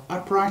yourself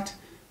upright,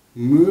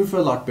 move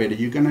a lot better,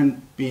 you're going to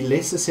be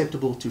less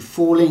susceptible to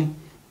falling,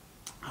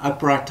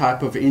 upright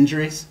type of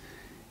injuries.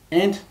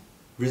 And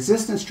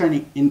resistance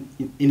training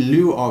in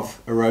lieu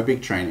of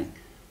aerobic training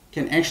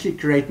can actually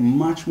create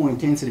much more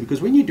intensity,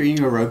 because when you're doing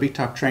aerobic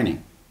type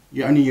training,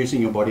 you're only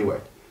using your body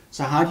weight.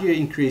 So how do you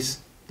increase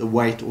the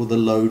weight or the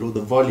load or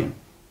the volume?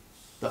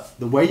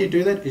 The way you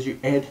do that is you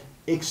add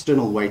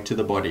external weight to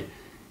the body.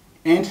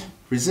 And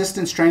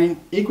resistance training,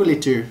 equally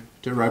to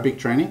aerobic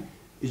training,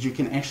 is you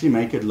can actually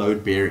make it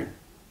load bearing.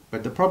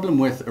 But the problem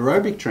with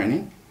aerobic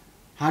training,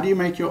 how do you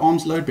make your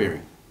arms load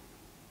bearing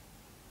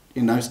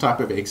in those type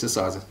of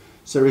exercises?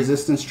 So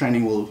resistance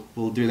training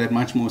will do that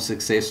much more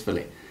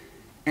successfully.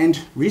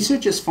 And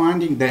research is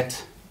finding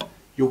that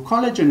your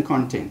collagen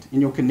content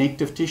in your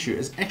connective tissue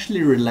is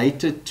actually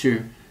related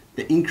to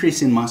the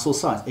increase in muscle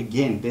size.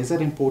 Again, there's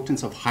that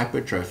importance of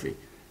hypertrophy.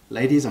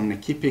 Ladies, I'm going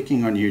to keep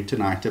picking on you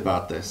tonight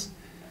about this,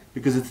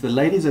 because it's the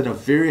ladies that are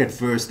very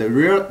adverse. They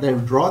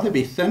would rather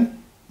be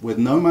thin with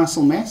no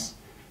muscle mass,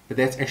 but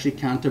that's actually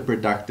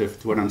counterproductive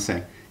to what I'm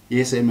saying.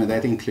 Yes, Emma,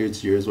 that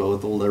includes you as well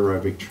with all the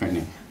aerobic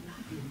training.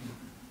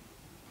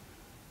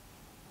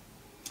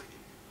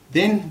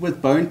 Then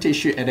with bone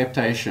tissue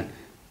adaptation,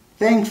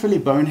 thankfully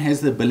bone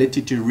has the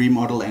ability to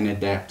remodel and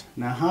adapt.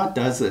 Now how it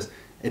does this?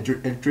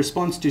 It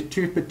responds to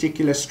two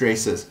particular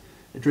stresses.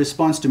 It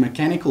responds to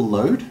mechanical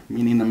load,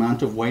 meaning the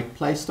amount of weight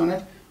placed on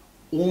it,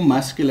 or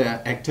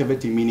muscular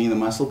activity, meaning the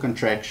muscle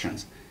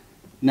contractions.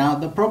 Now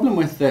the problem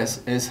with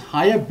this is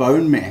higher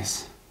bone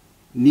mass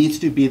needs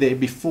to be there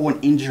before an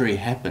injury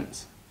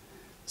happens.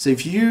 So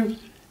if you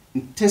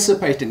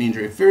anticipate an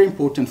injury, very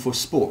important for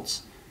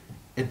sports,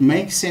 it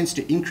makes sense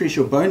to increase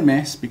your bone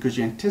mass because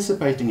you're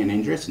anticipating an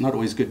injury. It's not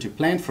always good to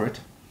plan for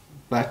it,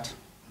 but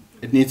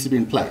it needs to be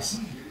in place.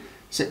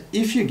 So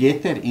if you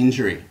get that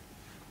injury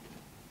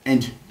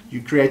and you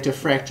create a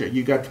fracture,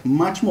 you got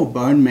much more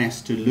bone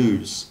mass to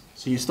lose.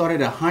 So you start at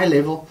a high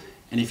level,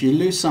 and if you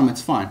lose some,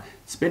 it's fine.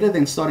 It's better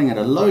than starting at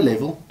a low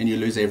level and you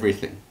lose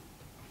everything.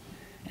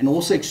 And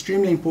also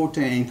extremely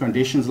important in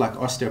conditions like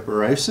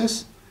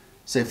osteoporosis.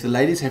 So if the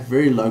ladies have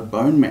very low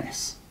bone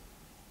mass,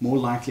 more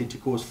likely to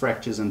cause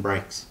fractures and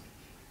breaks.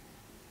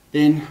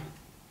 Then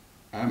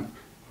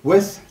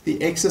with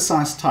the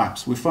exercise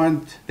types, we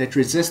find that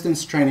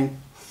resistance training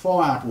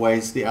far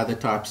outweighs the other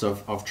types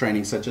of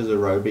training, such as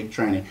aerobic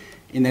training,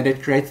 in that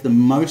it creates the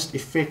most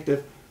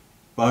effective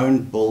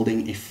bone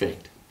building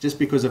effect, just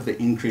because of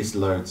the increased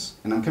loads.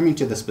 And I'm coming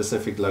to the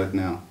specific load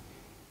now.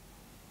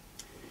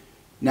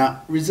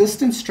 Now,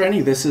 resistance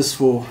training, this is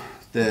for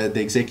the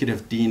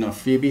executive dean of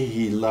Phoebe.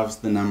 He loves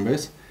the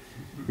numbers.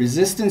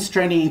 Resistance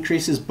training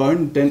increases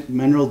bone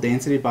mineral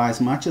density by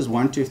as much as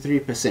 1 to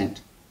 3%.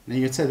 Now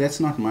you'd say that's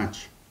not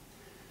much.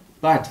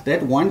 But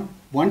that 1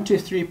 to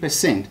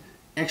 3%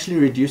 actually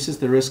reduces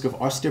the risk of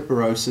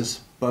osteoporosis,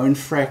 bone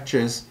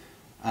fractures,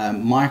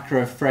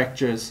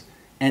 microfractures,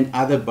 and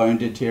other bone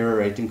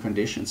deteriorating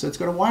conditions. So it's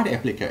got a wide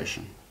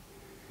application.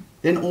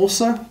 Then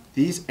also,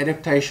 these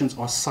adaptations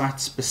are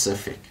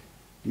site-specific,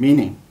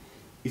 meaning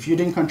if you're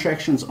doing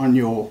contractions on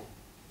your,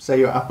 say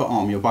your upper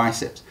arm, your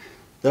biceps,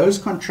 those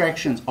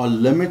contractions are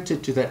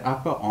limited to that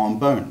upper arm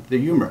bone, the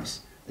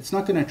humerus. It's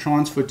not going to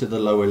transfer to the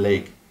lower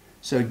leg.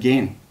 So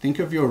again, think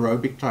of your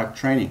aerobic type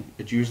training.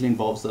 It usually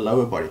involves the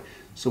lower body.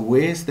 So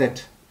where's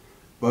that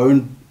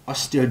bone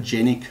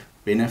osteogenic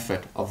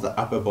benefit of the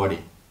upper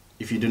body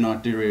if you do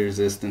not do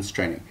resistance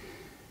training?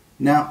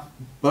 Now,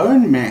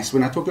 bone mass,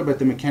 when I talk about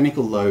the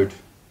mechanical load,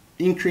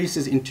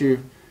 increases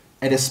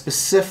at a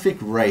specific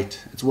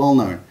rate. It's well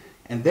known.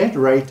 And that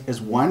rate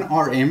is 1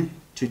 RM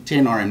to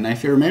 10 RM. Now,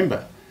 if you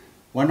remember,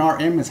 1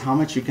 RM is how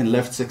much you can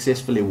lift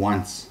successfully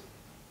once,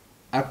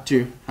 up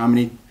to how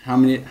many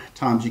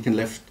times you can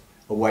lift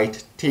a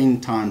weight 10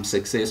 times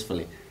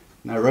successfully.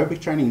 Now,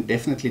 aerobic training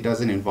definitely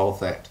doesn't involve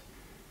that.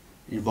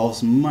 It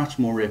involves much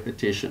more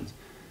repetitions.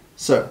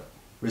 So,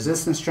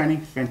 resistance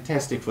training,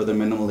 fantastic for the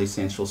minimal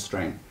essential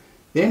strain.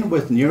 Then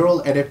with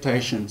neural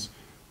adaptations,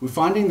 we're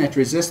finding that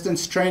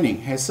resistance training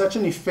has such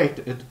an effect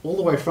all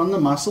the way from the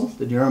muscle,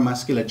 the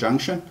neuromuscular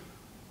junction,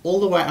 all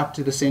the way up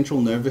to the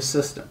central nervous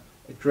system.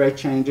 It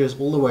creates changes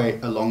all the way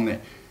along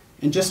there.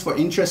 And just for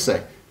interest's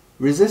sake,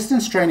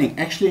 resistance training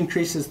actually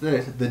increases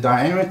the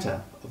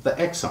diameter of the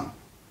axon,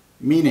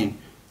 meaning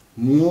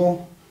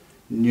more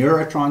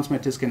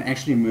neurotransmitters can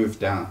actually move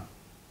down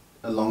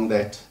along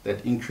that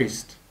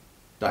increased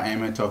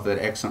diameter of that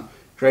axon,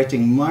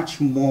 creating much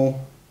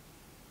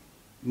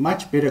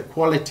better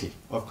quality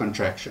of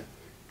contraction.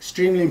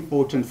 Extremely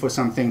important for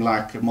something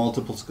like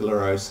multiple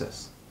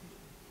sclerosis.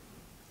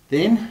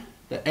 Then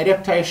the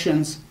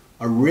adaptations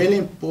are really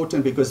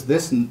important because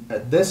this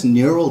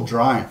neural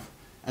drive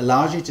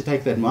allows you to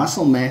take that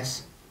muscle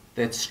mass,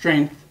 that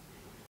strength,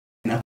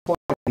 and apply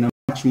it in a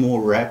much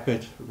more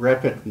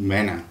rapid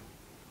manner.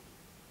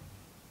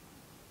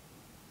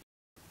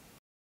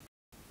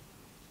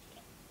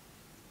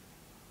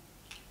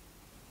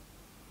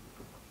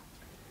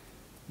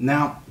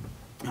 Now,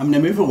 I'm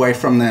going to move away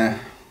from the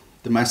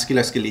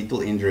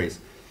musculoskeletal injuries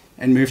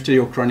and move to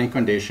your chronic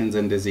conditions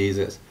and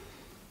diseases.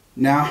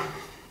 Now,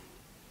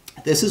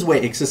 this is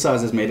where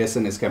exercise as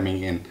medicine is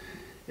coming in,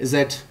 is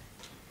that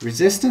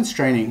resistance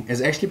training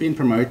has actually been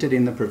promoted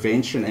in the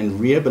prevention and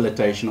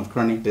rehabilitation of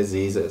chronic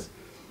diseases.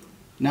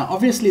 Now,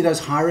 obviously, those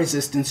high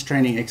resistance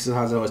training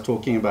exercises I was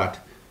talking about,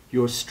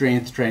 your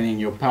strength training,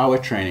 your power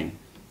training,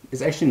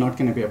 is actually not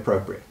going to be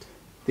appropriate.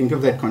 Think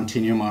of that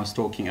continuum I was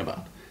talking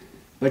about.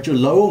 But your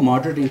low or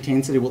moderate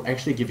intensity will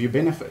actually give you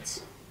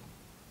benefits.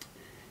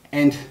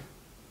 And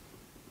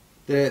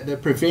the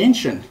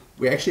prevention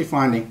we're actually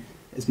finding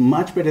is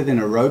much better than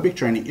aerobic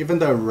training, even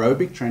though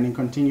aerobic training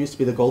continues to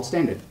be the gold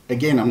standard.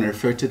 Again, I'm going to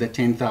refer to the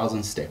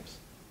 10,000 steps.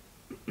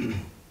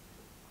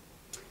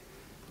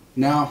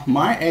 Now,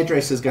 my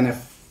address is going to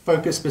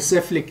focus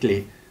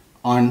specifically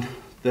on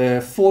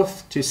the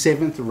 4th to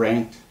 7th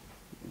ranked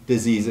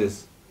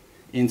diseases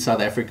in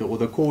South Africa, or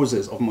the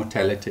causes of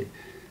mortality.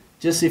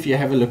 Just if you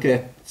have a look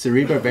at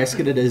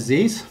cerebrovascular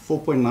disease,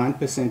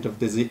 4.9%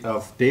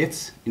 of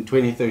deaths in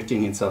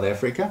 2013 in South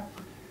Africa.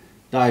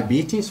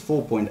 Diabetes,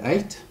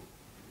 4.8%.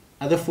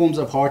 Other forms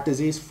of heart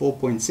disease,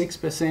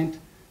 4.6%.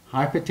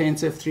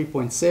 Hypertensive,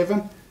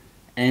 3.7%.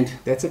 And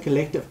that's a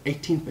collective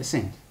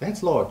 18%.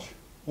 That's large.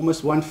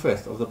 Almost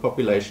 1/5 of the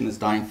population is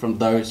dying from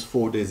those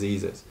 4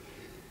 diseases.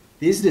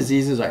 These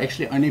diseases are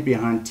actually only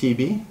behind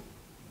TB,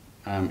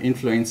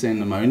 influenza and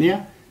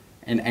pneumonia,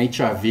 and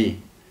HIV.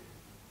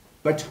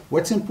 But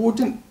what's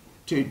important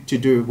to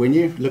do when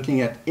you're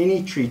looking at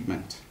any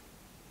treatment,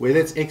 whether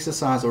it's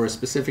exercise or a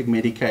specific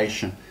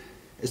medication,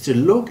 is to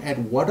look at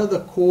what are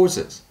the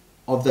causes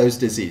of those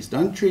diseases.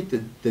 Don't treat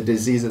the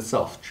disease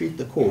itself, treat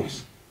the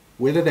cause,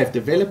 whether they've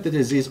developed the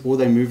disease or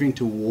they're moving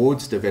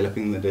towards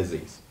developing the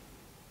disease.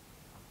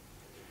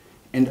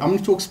 And I'm going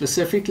to talk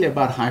specifically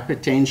about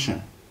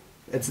hypertension.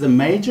 It's the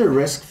major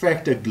risk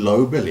factor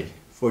globally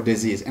for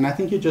disease, and I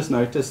think you just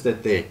noticed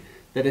that there,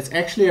 that it's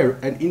actually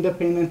an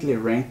independently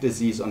ranked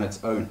disease on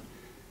its own.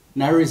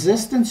 Now,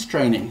 resistance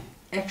training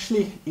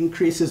actually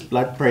increases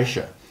blood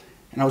pressure.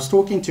 And I was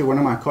talking to one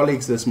of my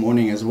colleagues this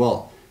morning as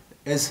well,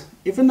 is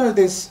even though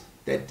there's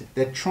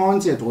that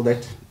transient or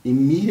that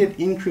immediate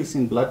increase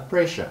in blood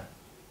pressure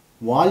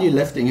while you're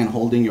lifting and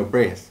holding your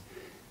breath,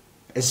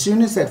 as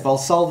soon as that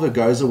Valsalva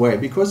goes away,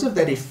 because of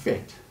that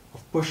effect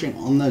of pushing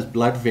on those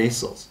blood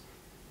vessels,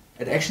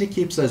 it actually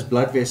keeps those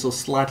blood vessels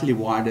slightly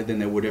wider than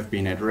they would have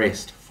been at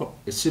rest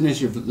as soon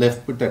as you've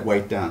put that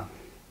weight down.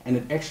 And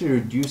it actually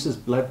reduces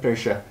blood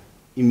pressure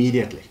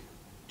immediately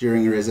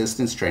during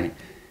resistance training.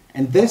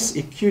 And this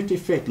acute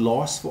effect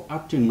lasts for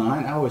up to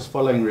 9 hours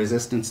following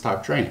resistance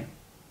type training.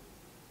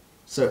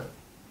 So,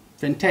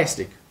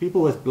 fantastic.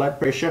 People with blood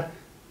pressure,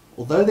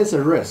 although there's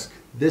a risk,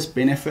 this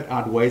benefit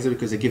outweighs it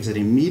because it gives it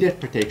immediate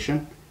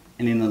protection,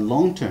 and in the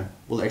long term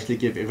will actually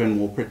give even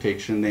more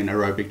protection than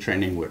aerobic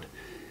training would.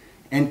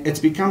 And it's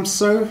become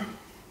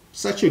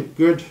such a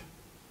good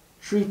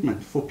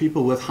treatment for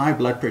people with high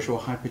blood pressure or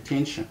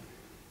hypertension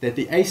that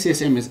the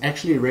ACSM is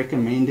actually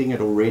recommending it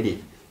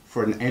already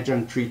for an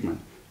adjunct treatment.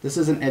 This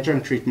is an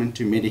adjunct treatment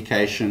to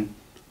medication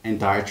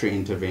and dietary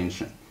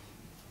intervention.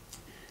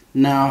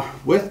 Now,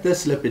 with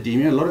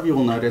dyslipidemia, a lot of you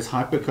will notice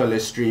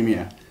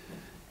hypercholesteremia.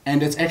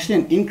 And it's actually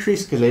an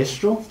increased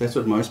cholesterol, that's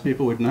what most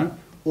people would know,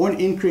 or an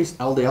increased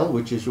LDL,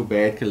 which is your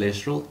bad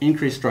cholesterol,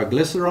 increased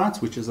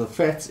triglycerides, which is the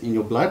fats in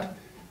your blood,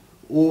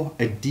 or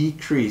a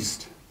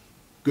decreased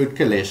good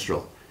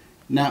cholesterol.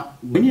 Now,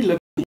 when you look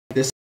at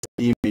this,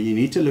 you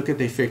need to look at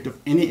the effect of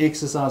any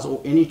exercise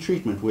or any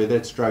treatment, whether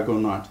it's drug or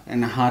not,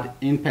 and how it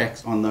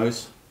impacts on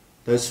those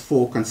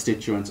 4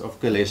 constituents of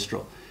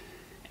cholesterol.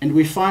 And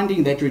we're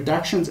finding that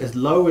reductions as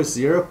low as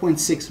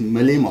 0.6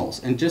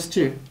 millimoles. And just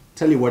to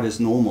tell you what is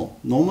normal,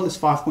 normal is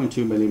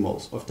 5.2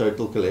 millimoles of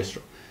total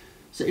cholesterol.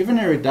 So even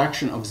a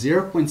reduction of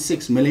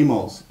 0.6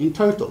 millimoles in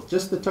total,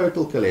 just the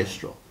total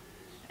cholesterol,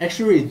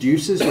 actually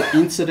reduces your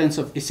incidence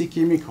of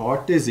ischemic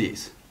heart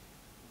disease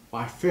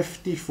by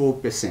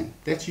 54%.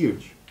 That's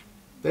huge.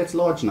 That's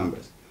large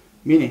numbers.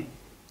 Meaning,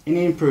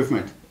 any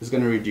improvement is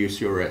going to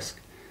reduce your risk.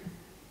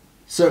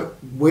 So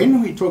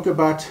when we talk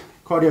about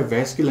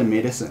cardiovascular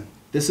medicine,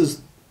 this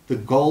is the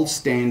gold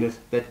standard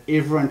that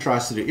everyone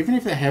tries to do, even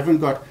if they haven't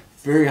got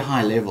very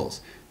high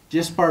levels.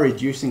 Just by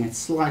reducing it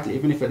slightly,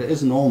 even if it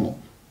is normal,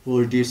 will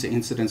reduce the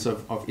incidence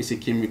of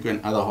ischemic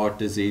and other heart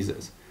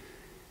diseases.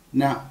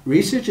 Now,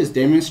 research is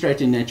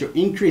demonstrating that your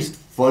increased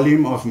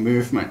volume of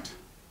movement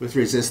with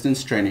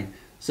resistance training.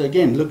 So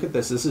again, look at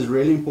this. This is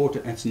really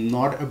important. It's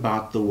not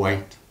about the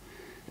weight.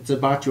 It's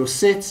about your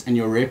sets and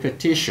your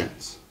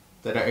repetitions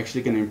that are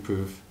actually going to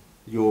improve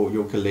your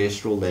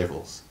cholesterol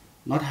levels.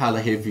 Not how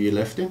heavy you're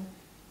lifting,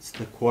 it's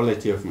the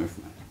quality of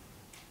movement.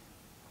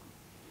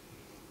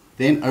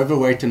 Then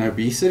overweight and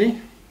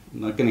obesity.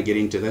 I'm not going to get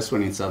into this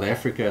one in South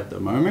Africa at the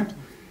moment,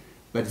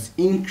 but it's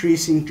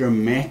increasing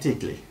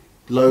dramatically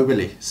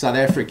globally. South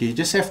Africa, you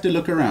just have to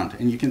look around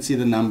and you can see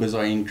the numbers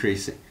are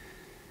increasing.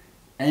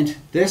 And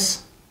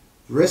this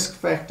risk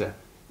factor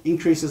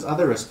increases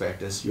other risk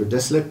factors, your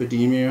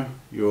dyslipidemia,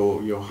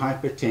 your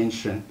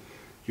hypertension,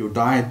 your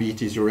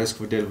diabetes, your risk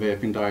for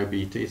developing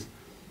diabetes.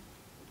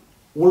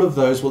 All of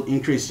those will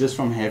increase just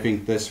from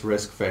having this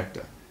risk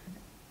factor.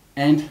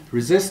 And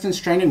resistance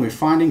training, we're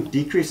finding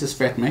decreases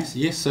fat mass.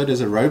 Yes, so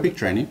does aerobic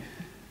training.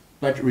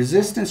 But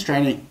resistance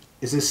training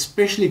is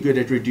especially good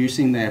at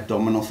reducing the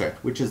abdominal fat,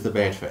 which is the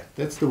bad fat.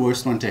 That's the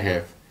worst one to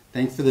have.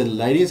 Thankfully, the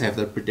ladies have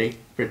the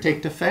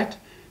protective fat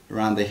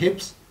around the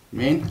hips.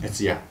 Men,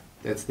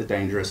 that's the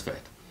dangerous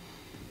fat.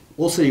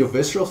 Also your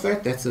visceral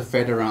fat, that's the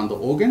fat around the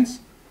organs.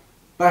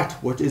 But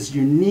what is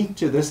unique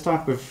to this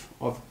type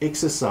of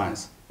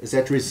exercise is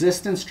that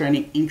resistance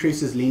training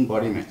increases lean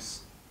body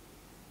mass.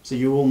 So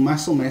your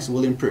muscle mass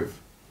will improve.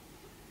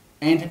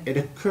 And it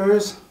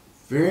occurs,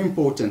 very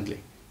importantly,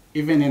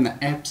 even in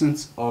the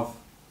absence of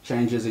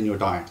changes in your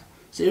diet.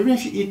 So even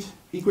if you eat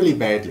equally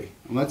badly,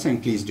 I'm not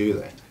saying please do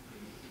that,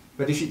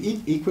 but if you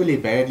eat equally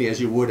badly as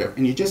you would have,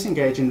 and you just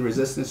engage in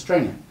resistance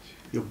training,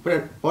 your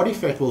body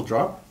fat will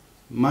drop,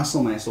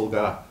 muscle mass will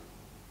go up.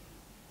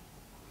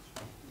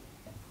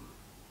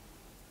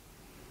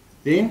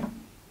 Then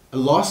a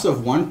loss of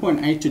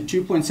 1.8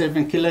 to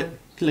 2.7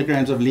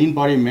 kilograms of lean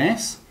body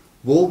mass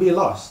will be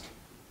lost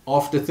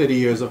after 30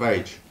 years of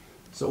age.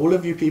 So all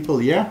of you people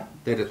here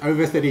that are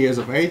over 30 years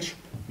of age,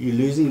 you're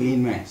losing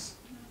lean mass.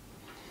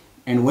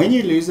 And when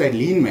you lose that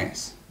lean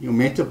mass, your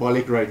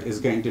metabolic rate is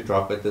going to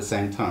drop at the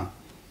same time.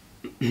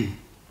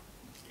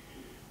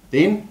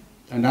 Then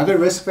another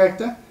risk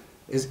factor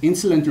is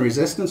insulin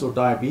resistance or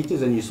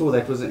diabetes, and you saw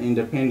that was an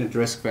independent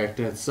risk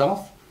factor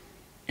itself.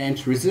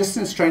 And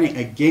resistance training,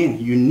 again,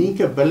 unique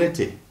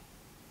ability,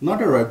 not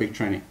aerobic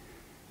training,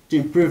 to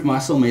improve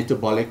muscle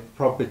metabolic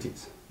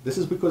properties. This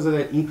is because of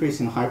that increase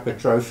in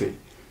hypertrophy.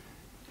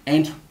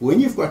 And when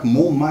you've got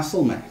more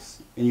muscle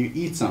mass and you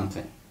eat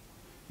something,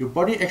 your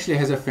body actually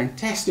has a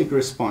fantastic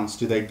response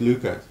to that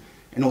glucose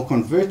and will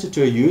convert it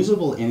to a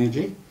usable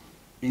energy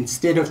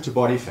instead of to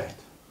body fat.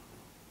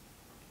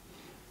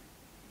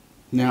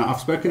 Now,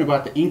 I've spoken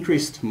about the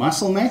increased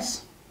muscle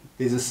mass.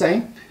 There's a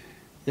saying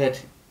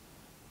that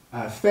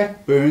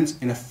fat burns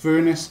in a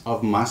furnace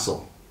of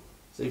muscle.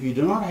 So if you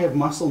do not have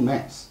muscle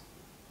mass,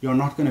 you're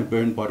not going to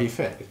burn body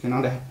fat. It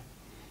cannot happen.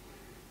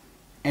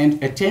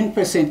 And a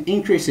 10%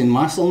 increase in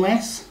muscle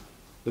mass,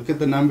 look at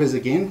the numbers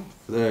again,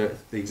 for the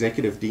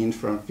executive dean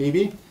from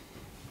Phoebe.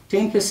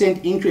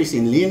 10% increase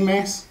in lean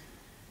mass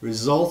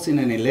results in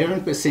an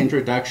 11%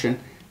 reduction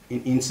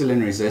in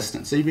insulin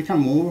resistance. So you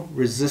become more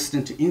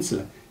resistant to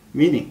insulin,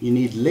 meaning you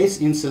need less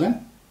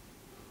insulin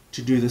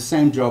to do the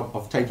same job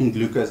of taking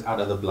glucose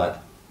out of the blood.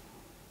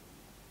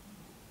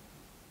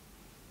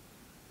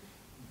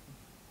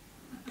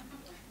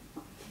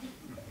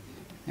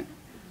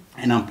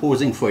 And I'm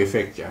pausing for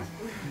effect here.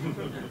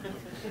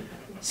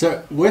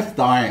 So with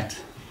diet,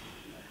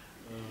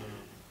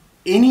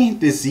 any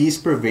disease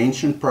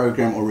prevention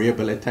program or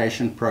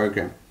rehabilitation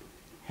program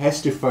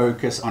has to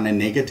focus on a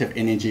negative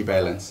energy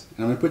balance.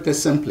 And I'm going to put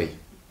this simply.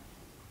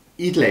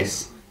 Eat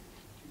less,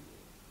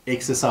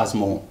 exercise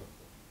more.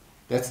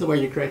 That's the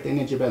way you create the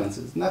energy balance.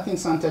 There's nothing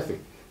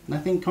scientific,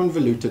 nothing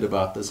convoluted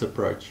about this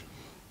approach.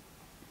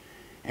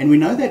 And we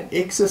know that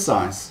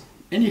exercise,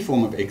 any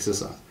form of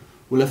exercise,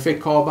 will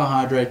affect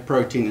carbohydrate,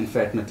 protein, and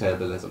fat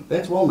metabolism.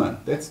 That's well known.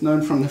 That's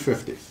known from the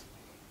 50s.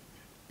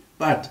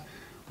 But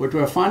what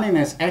we're finding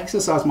is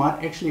exercise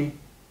might actually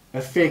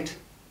affect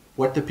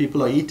what the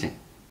people are eating.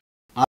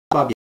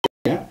 But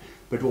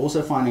we're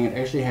also finding it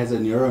actually has a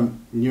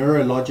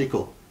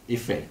neurological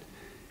effect.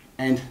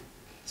 And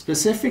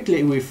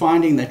specifically, we're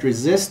finding that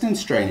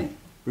resistance training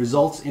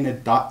results in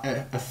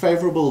a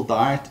favorable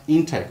diet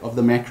intake of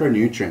the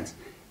macronutrients,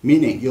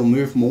 meaning you'll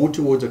move more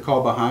towards a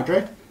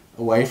carbohydrate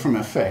away from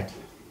a fat.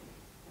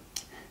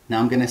 Now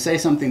I'm going to say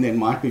something that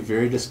might be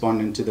very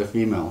despondent to the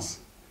females.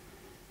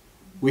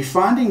 We're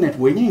finding that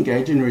when you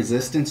engage in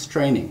resistance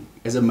training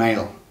as a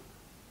male,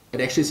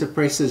 it actually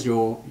suppresses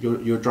your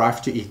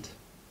drive to eat.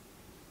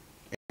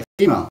 As a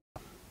female,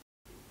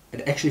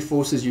 it actually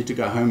forces you to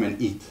go home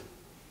and eat.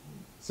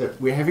 So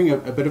we're having a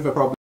bit of a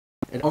problem.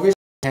 It obviously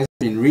has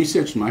been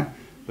researched much,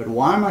 but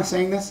why am I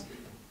saying this?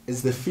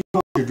 Is the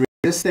female should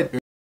resist that urge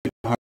to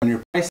go home and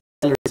replace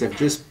calories they've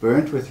just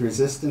burnt with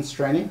resistance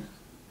training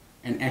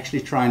and actually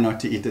try not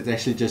to eat. It's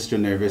actually just your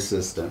nervous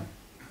system.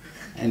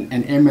 And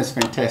Emma's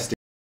fantastic.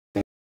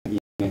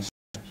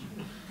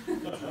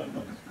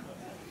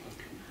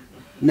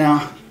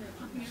 Now,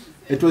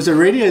 it was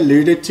already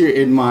alluded to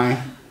in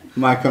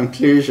my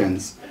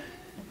conclusions,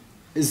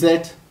 is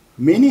that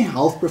many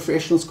health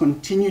professionals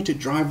continue to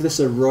drive this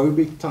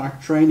aerobic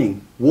type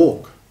training,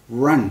 walk,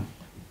 run,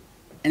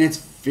 and it's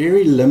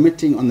very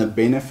limiting on the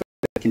benefit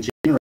that it can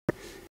generate.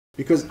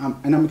 Because,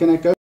 and I'm going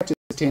to go back to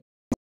the 10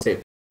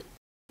 steps.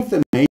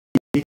 The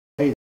major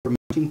is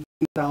promoting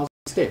 10,000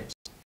 steps.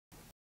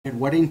 At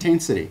what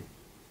intensity?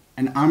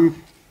 And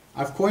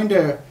I've coined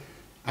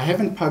I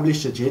haven't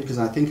published it yet because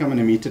I think I'm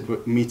going to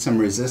meet some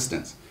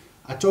resistance.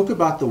 I talk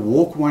about the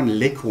walk one,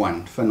 lick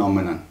one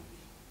phenomenon.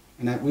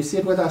 And we see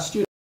it with our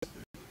students.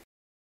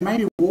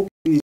 Maybe walking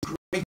these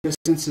great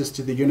distances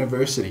to the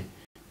university.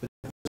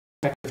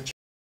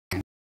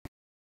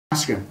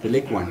 Ice cream, the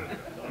lick one.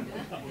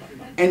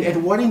 And at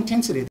what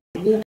intensity?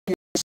 They're walking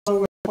slow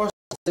and fast.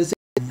 Is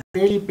it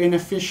really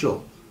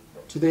beneficial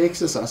to the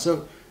exercise?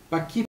 So by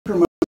keep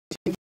promoting,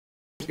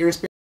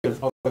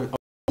 irrespective of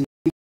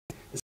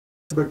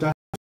productive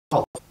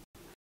health.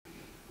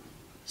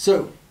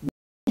 So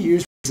we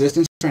use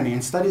resistance training,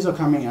 and studies are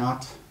coming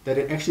out that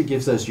it actually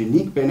gives us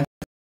unique benefits.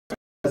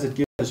 Because it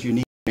gives us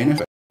unique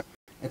benefits,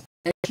 it's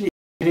actually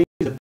adding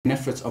to the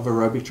benefits of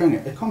aerobic training.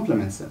 It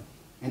complements them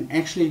and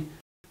actually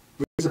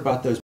brings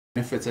about those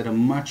benefits at a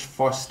much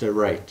faster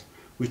rate.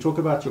 We talk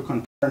about your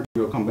concurrent,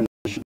 your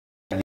combination,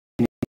 and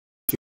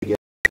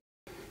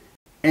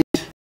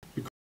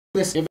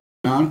because there's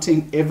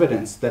mounting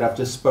evidence that I've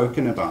just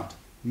spoken about,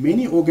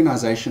 many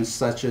organizations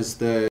such as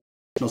the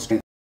National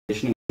Strength and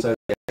Conditioning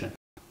Association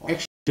are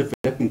actually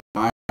developing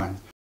guidelines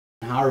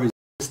on how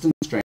resistance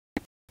training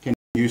can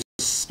use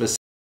specific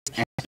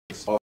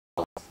aspects of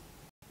health.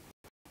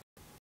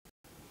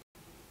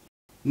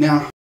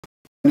 Now,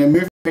 I'm going to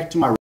move back to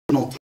my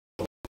original title,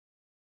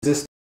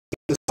 resistance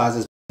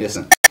exercises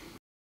medicine.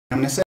 I'm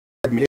going to say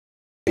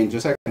medicine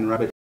just so I can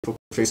rub it for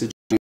Professor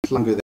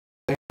longer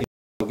than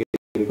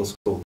medical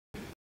school.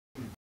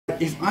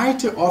 But if I had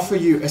to offer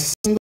you a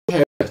single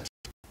habit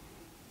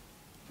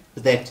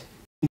that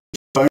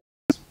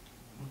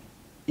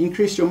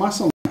increase your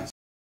muscle mass,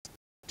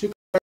 to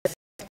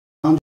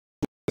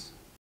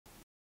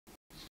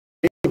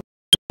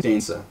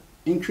denser,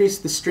 increase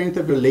the strength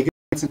of your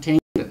ligaments and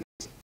tendons,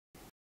 increase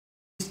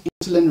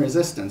insulin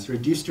resistance,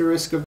 reduce your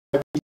risk of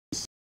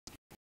diabetes,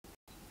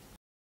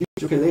 reduce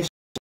your cholesterol,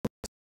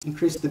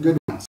 increase the good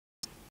ones.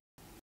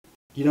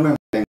 You know where I'm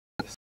saying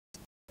this?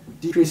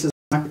 Decreases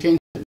hypertension,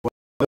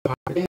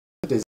 hypertension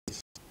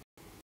disease.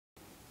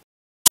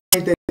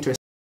 Make that into a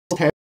single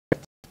tablet.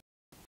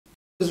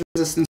 What is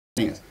resistance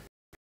training?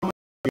 How much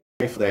do you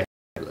pay for that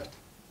tablet?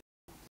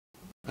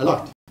 A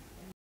lot.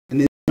 And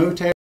there's no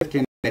tablet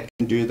that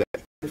can do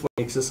that for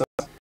exercise,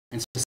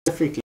 and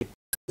specifically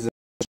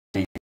resistance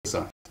training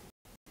exercise.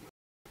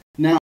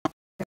 Now,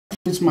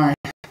 this is my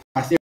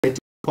theoretical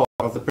part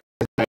of the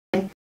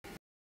presentation.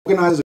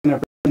 Organizers are going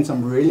to bring in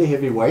some really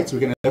heavy weights. We're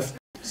going to lift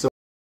some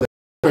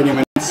 20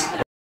 minutes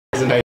of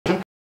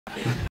presentation.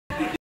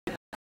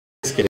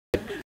 Just kidding.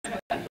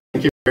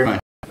 Thank you very much.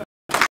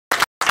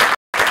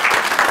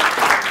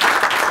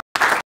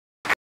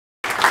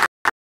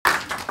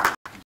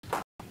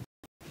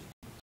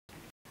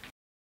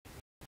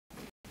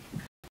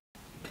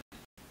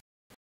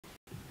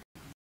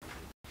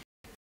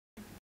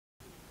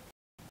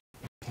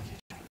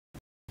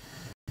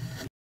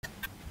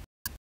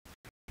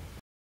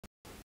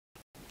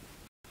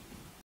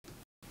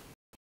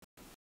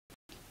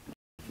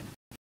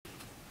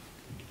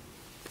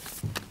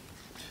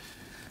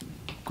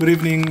 Good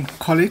evening,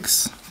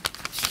 colleagues.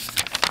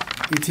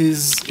 It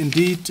is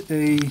indeed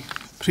a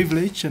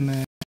privilege and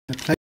a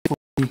pleasure for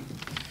me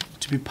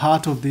to be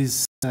part of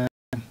this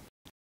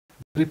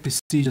very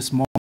prestigious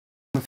moment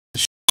of the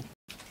show.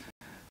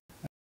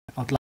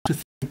 I'd like to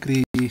thank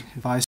the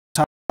Vice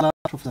Chancellor,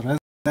 Professor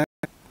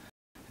Rensberg,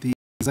 the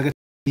Executive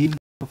Dean,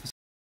 Professor,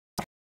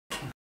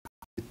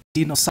 the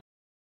Dean of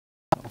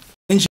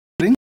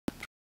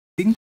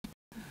Engineering,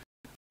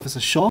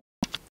 Professor Shaw,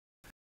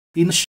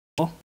 Ina Shaw,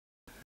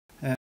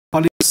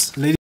 colleagues,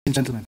 ladies and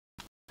gentlemen.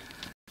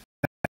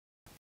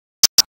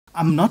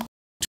 I'm not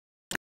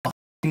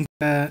think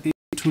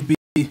it would be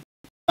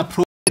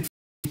appropriate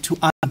to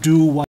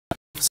undo what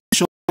Professor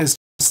Shaw has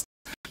just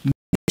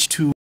managed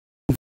to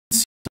convince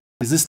you that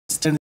resistance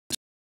training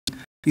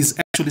is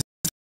actually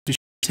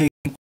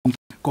taking on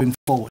going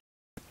forward.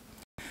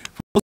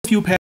 For those of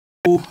you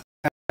who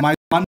might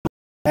wonder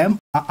who I am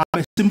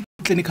a simple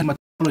clinical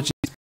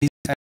hematologist based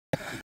at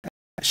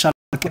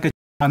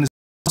Johannesburg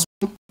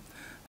Hospital.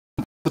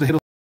 The head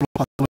of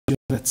pathology of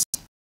vets.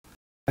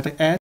 At the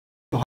end,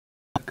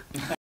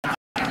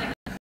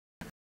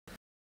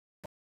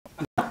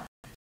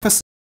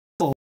 Professor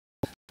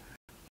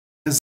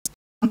has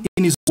done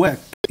in his work,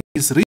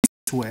 his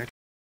research work,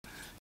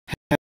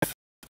 have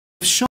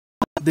shown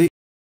that there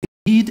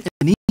is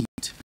a need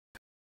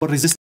for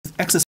resistance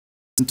exercise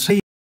and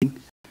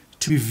training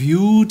to be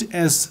viewed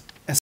as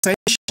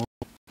essential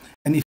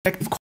and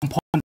effective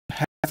component of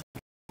health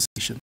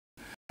organization.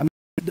 I mean,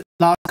 the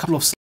last couple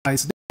of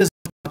slides, there's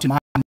not in my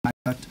mind,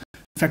 but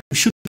in fact, we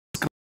should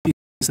prescribe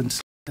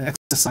resistance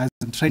exercise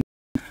and training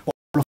for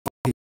all of our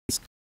patients.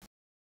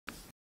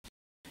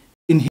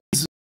 In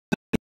his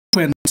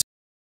frequent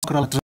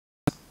address,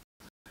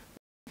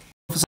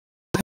 Professor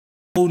has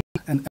shown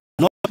and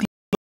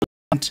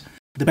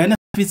the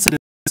benefits that are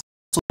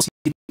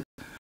associated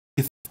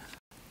with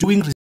doing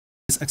resistance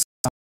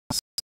exercise.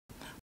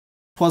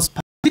 Was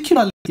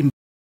particularly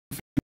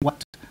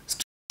what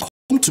struck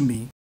home to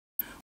me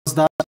was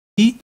that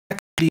he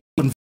actually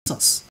convinced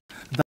us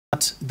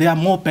that there are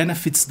more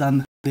benefits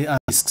than there are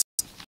risks.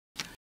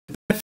 The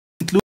benefit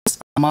includes,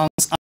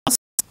 amongst others,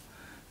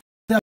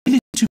 the ability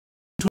to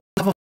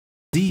recover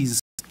disease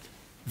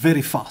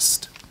very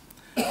fast,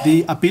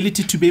 the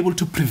ability to be able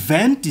to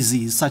prevent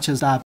disease such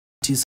as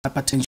diabetes,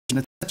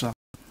 hypertension, etc.,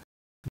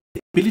 the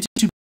ability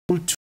to be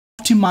able to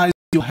optimize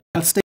your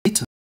health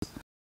status,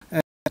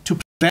 to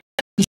prevent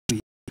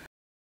injury,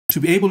 to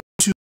be able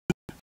to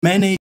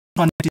manage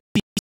chronic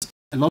disease,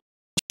 a lot of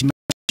which he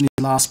mentioned in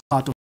the last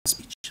part of the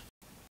speech.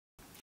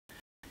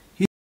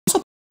 He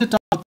also pointed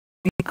out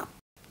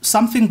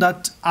something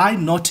that I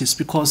noticed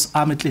because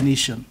I'm a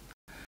clinician,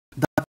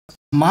 that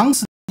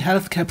amongst the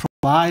healthcare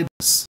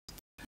providers,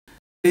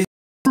 there is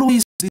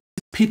always this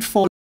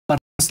pitfall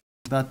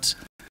that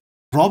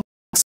aerobic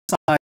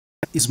exercise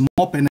is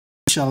more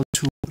beneficial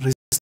to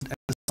resistant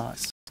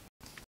exercise.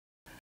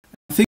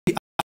 I think he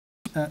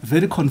argued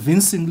very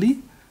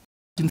convincingly,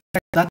 in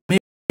fact, that may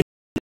be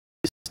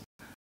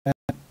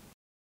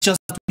just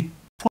that we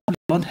probably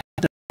don't have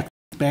to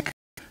back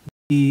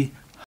the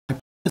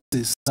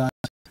hypothesis that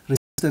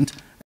resistant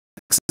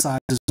exercise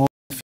is more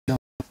beneficial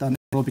than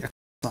aerobic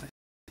exercise.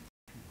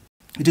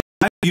 It is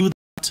my view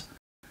that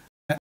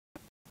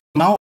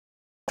now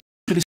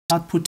actually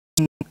start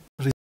putting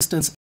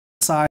resistance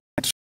exercise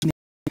training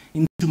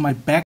into my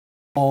bag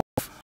of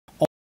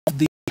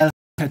the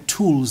healthcare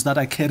tools that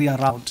I carry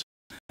around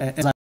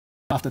as I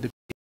after the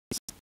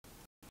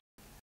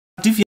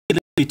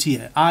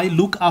here. I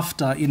look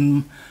after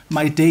in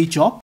my day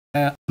job.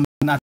 I'm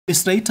an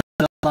administrator,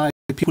 like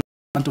the people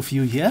in front of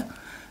you here.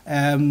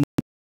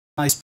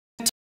 I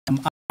spend time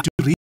to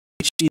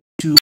research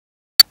into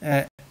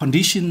a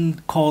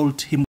condition called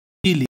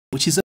hemophilia,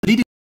 which is a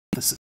bleeding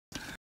deficit.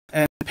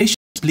 And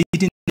patients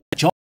bleeding their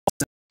jaws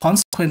and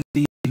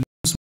consequently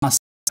lose muscle.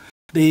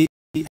 They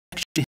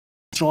actually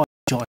destroy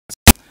joints.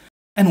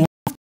 And one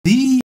of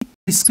the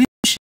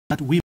prescriptions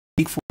that we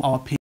make for our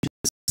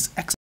patients is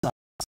exercise.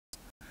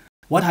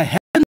 What I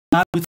haven't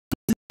done with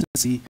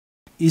consistency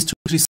is to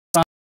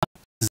prescribe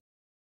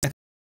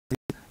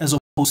as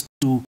opposed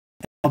to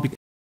aerobic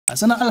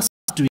exercise. And I'll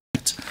start doing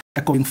it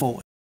going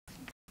forward.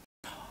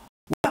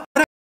 What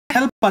I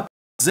help at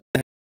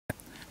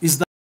is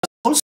that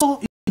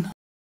also in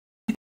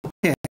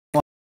care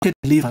or care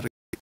delivery,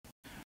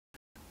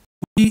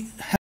 we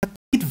have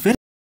it very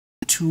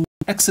to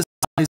exercise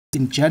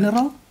in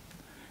general,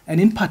 and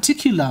in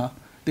particular,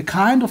 the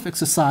kind of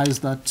exercise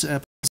that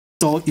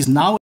is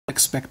now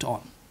expect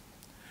on.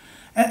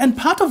 And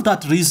part of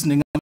that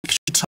reasoning, I'm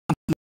actually trying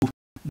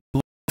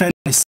to defend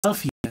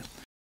myself here,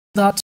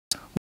 that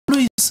we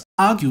always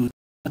argue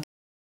that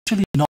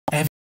actually no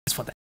evidence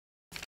for that.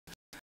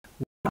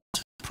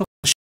 What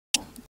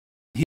Professor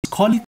his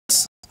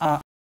colleagues are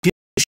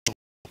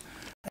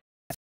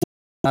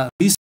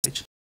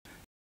research,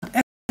 but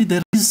actually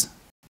there is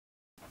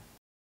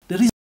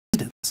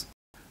evidence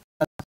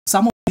that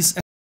some of these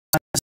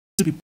exercises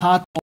to be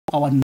part of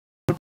our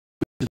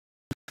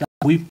that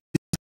we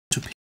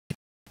to pay.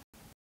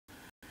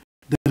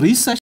 The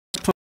research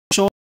that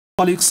Professor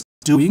colleagues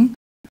are doing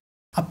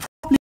are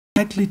probably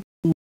likely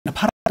to a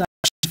paradigm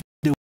shift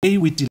in the way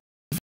we deliver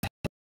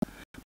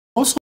health,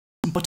 also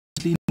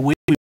importantly in the way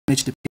we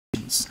manage the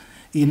patients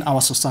in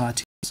our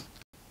societies.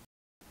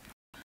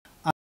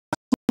 I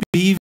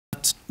believe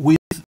that with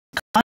the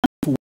kind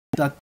of work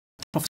that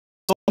Professor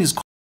is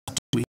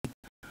doing,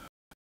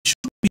 we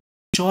should be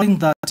ensuring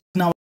that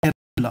in our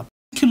curriculum,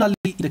 particularly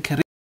in the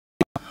curriculum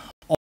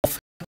of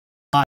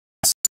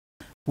lives,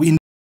 we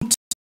include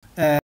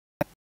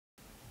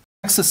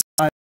exercise,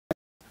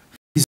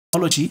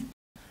 physiology,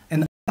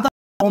 and other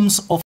forms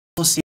of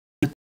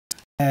associated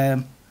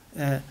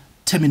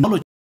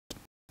terminology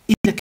in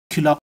the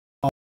curriculum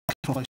of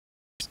professionals.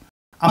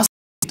 I must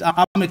say,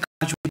 I'm a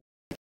graduate.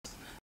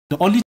 The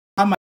only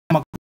time I'm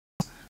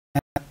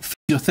a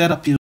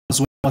physiotherapy was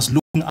when I was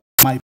looking at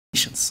my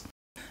patients.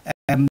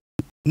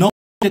 No,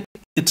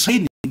 the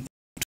training,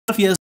 12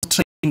 years of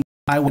training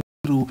I went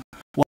through,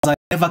 was I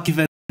ever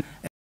given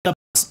a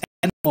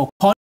or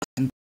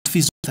content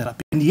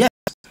physiotherapy. And yet,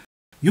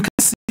 you can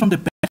see from the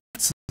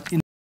benefits that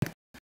in fact,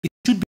 it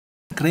should be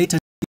integrated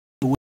in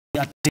the way we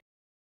are taking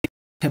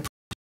care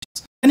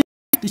professionals. And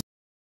it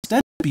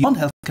extends beyond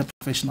healthcare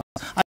professionals.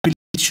 I believe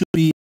it should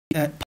be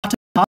part and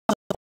parcel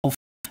of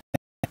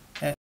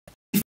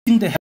lifting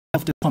the health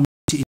of the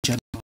community in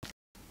general.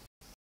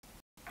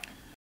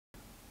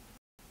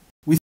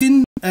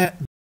 Within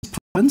this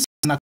province,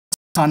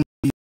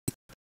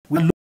 we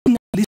are looking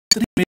at least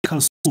 3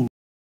 medical schools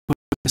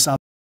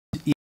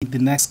in the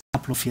next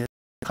couple of years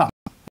to come.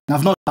 And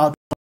I've no doubt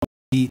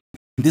in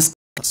this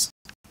class.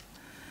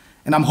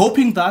 And I'm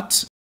hoping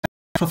that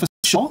Professor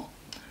Shaw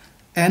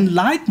and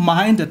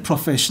like-minded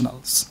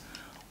professionals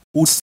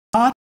will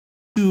start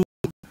to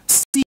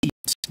see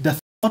the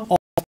thought of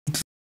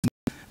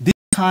this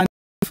kind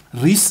of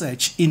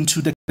research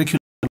into the curriculum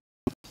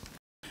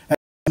and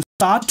to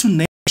start to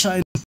nurture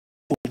and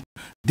support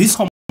this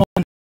component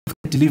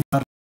of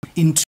delivery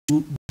into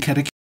the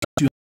curriculum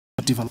that you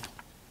have developed.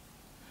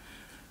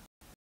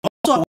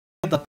 Also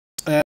aware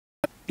that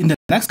in the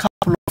next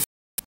couple of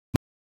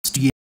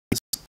years,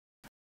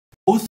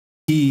 both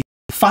the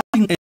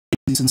funding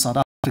agencies in South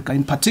Africa,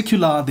 in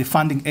particular the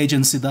funding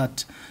agency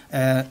that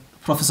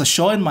Professor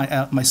Shaw and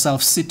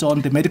myself sit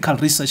on, the Medical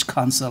Research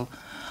Council,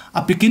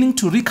 are beginning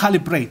to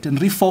recalibrate and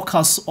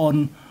refocus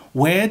on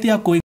where they are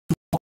going to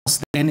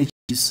focus the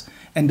energies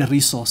and the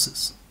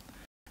resources.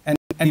 And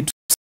it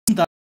seems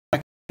that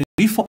the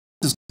reform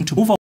is going to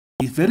move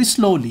away very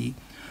slowly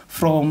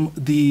from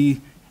the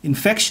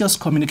infectious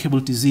communicable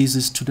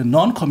diseases to the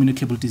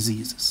non-communicable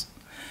diseases.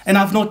 And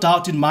I have no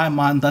doubt in my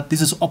mind that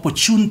this is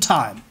opportune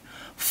time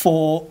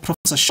for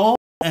Professor Shaw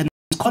and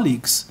his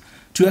colleagues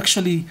to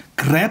actually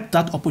grab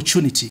that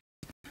opportunity,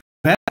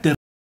 grab the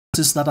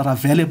resources that are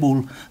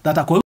available, that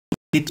are going to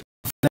be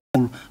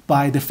available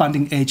by the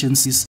funding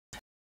agencies,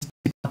 the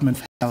Department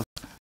of Health,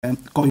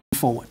 going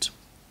forward.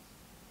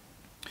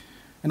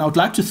 And I would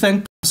like to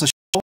thank Professor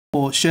Shaw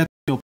for sharing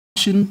your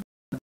passion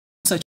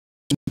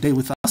today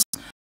with us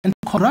and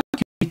to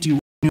congratulate you on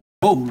your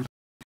role in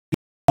the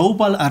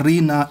global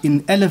arena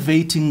in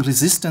elevating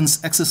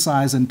resistance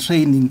exercise and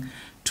training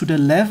to the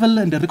level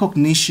and the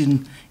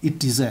recognition it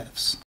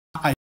deserves.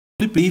 I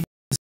believe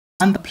it is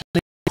an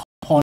underplayed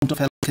component of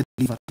healthcare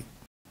delivery.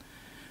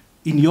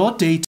 In your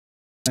data,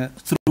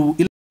 through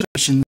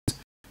illustrations,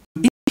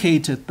 you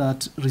indicated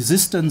that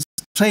resistance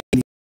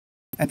training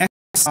and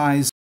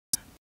exercise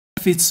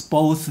benefits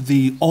both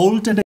the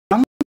old and the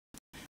young.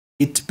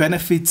 It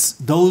benefits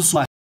those who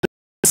are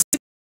sick.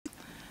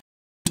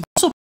 It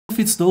also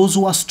benefits those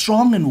who are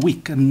strong and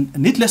weak. And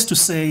needless to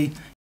say,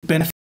 it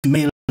benefits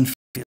males and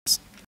females.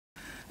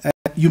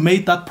 You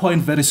made that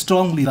point very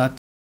strongly that,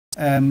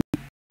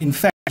 in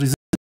fact, resistance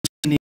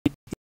training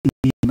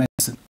in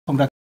medicine.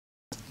 Congratulations.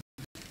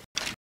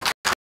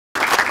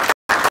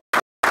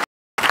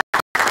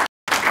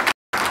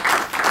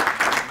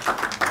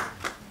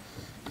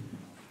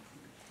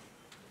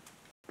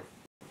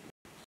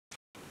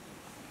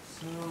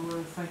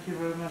 Thank you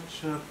very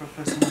much,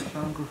 Professor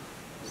Mhlangu.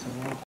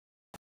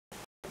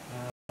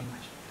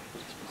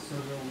 So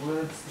the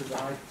words that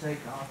I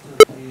take out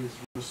of his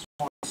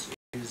response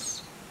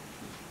is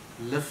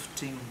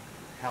lifting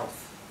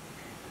health.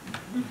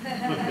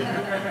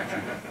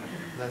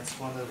 That's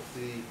one of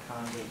the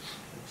kind of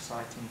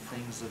exciting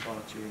things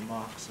about your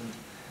remarks, and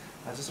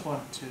I just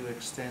want to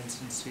extend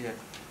sincere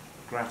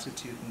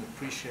gratitude and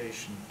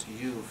appreciation to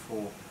you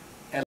for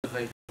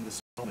elevating this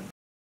moment.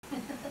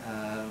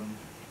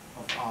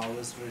 Of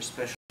ours, very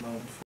special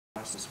moment for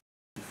us,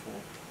 especially for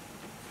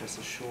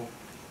Professor Shaw.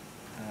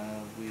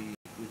 We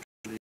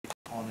truly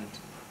honoured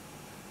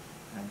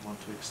and want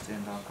to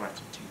extend our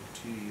gratitude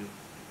to you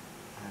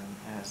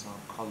as our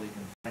colleague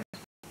and friend,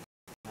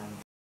 and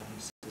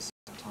he set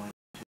aside time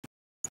to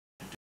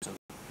do so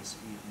this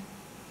evening.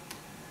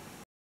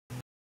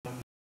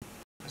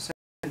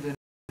 Secondly,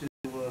 to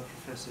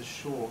Professor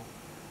Shaw,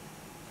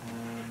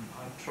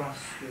 I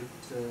trust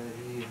that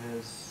he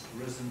has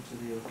risen to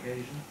the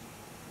occasion.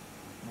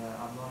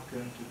 I'm not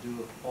going to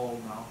do a poll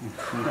now.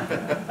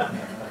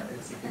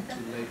 It's a bit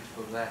too late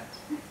for that.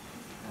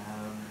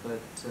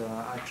 But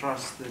I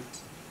trust that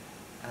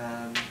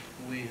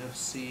we have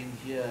seen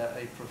here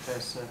a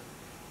professor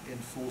in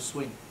full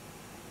swing,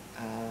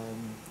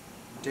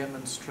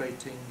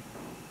 demonstrating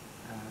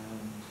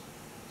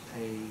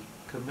a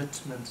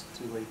commitment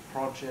to a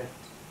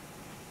project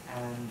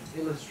and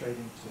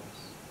illustrating to us,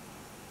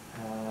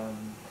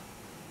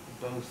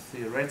 both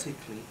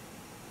theoretically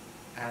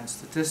and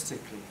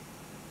statistically,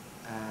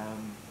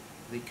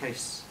 the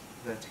case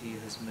that he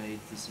has made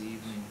this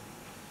evening.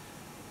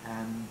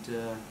 And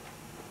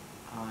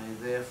I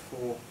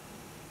therefore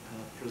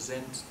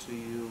present to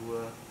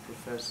you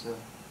Professor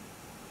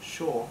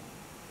Shaw,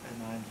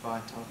 and I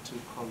invite our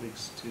two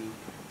colleagues to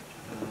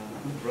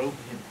robe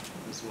him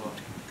as well.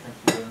 Thank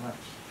you very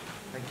much.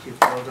 Thank you.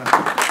 Well done.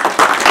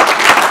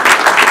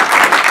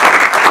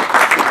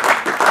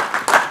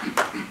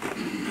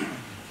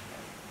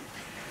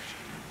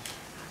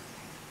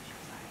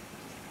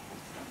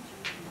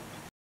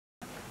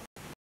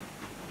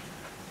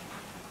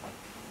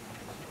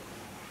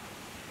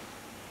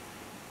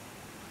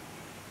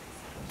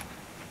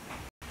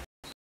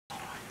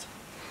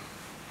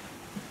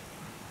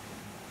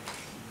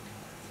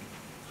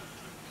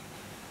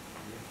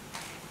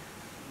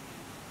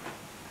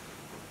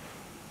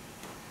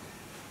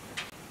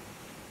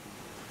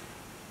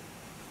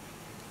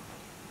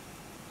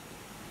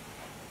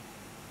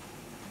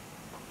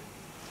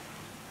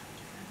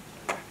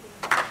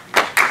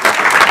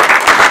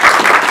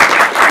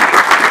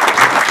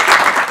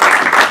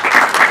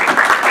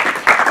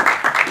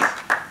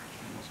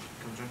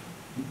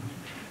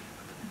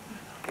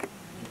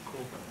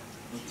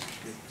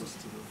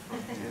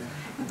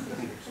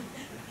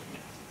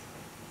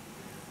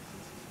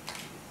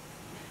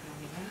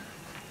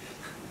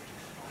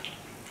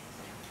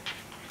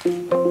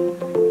 Thank you.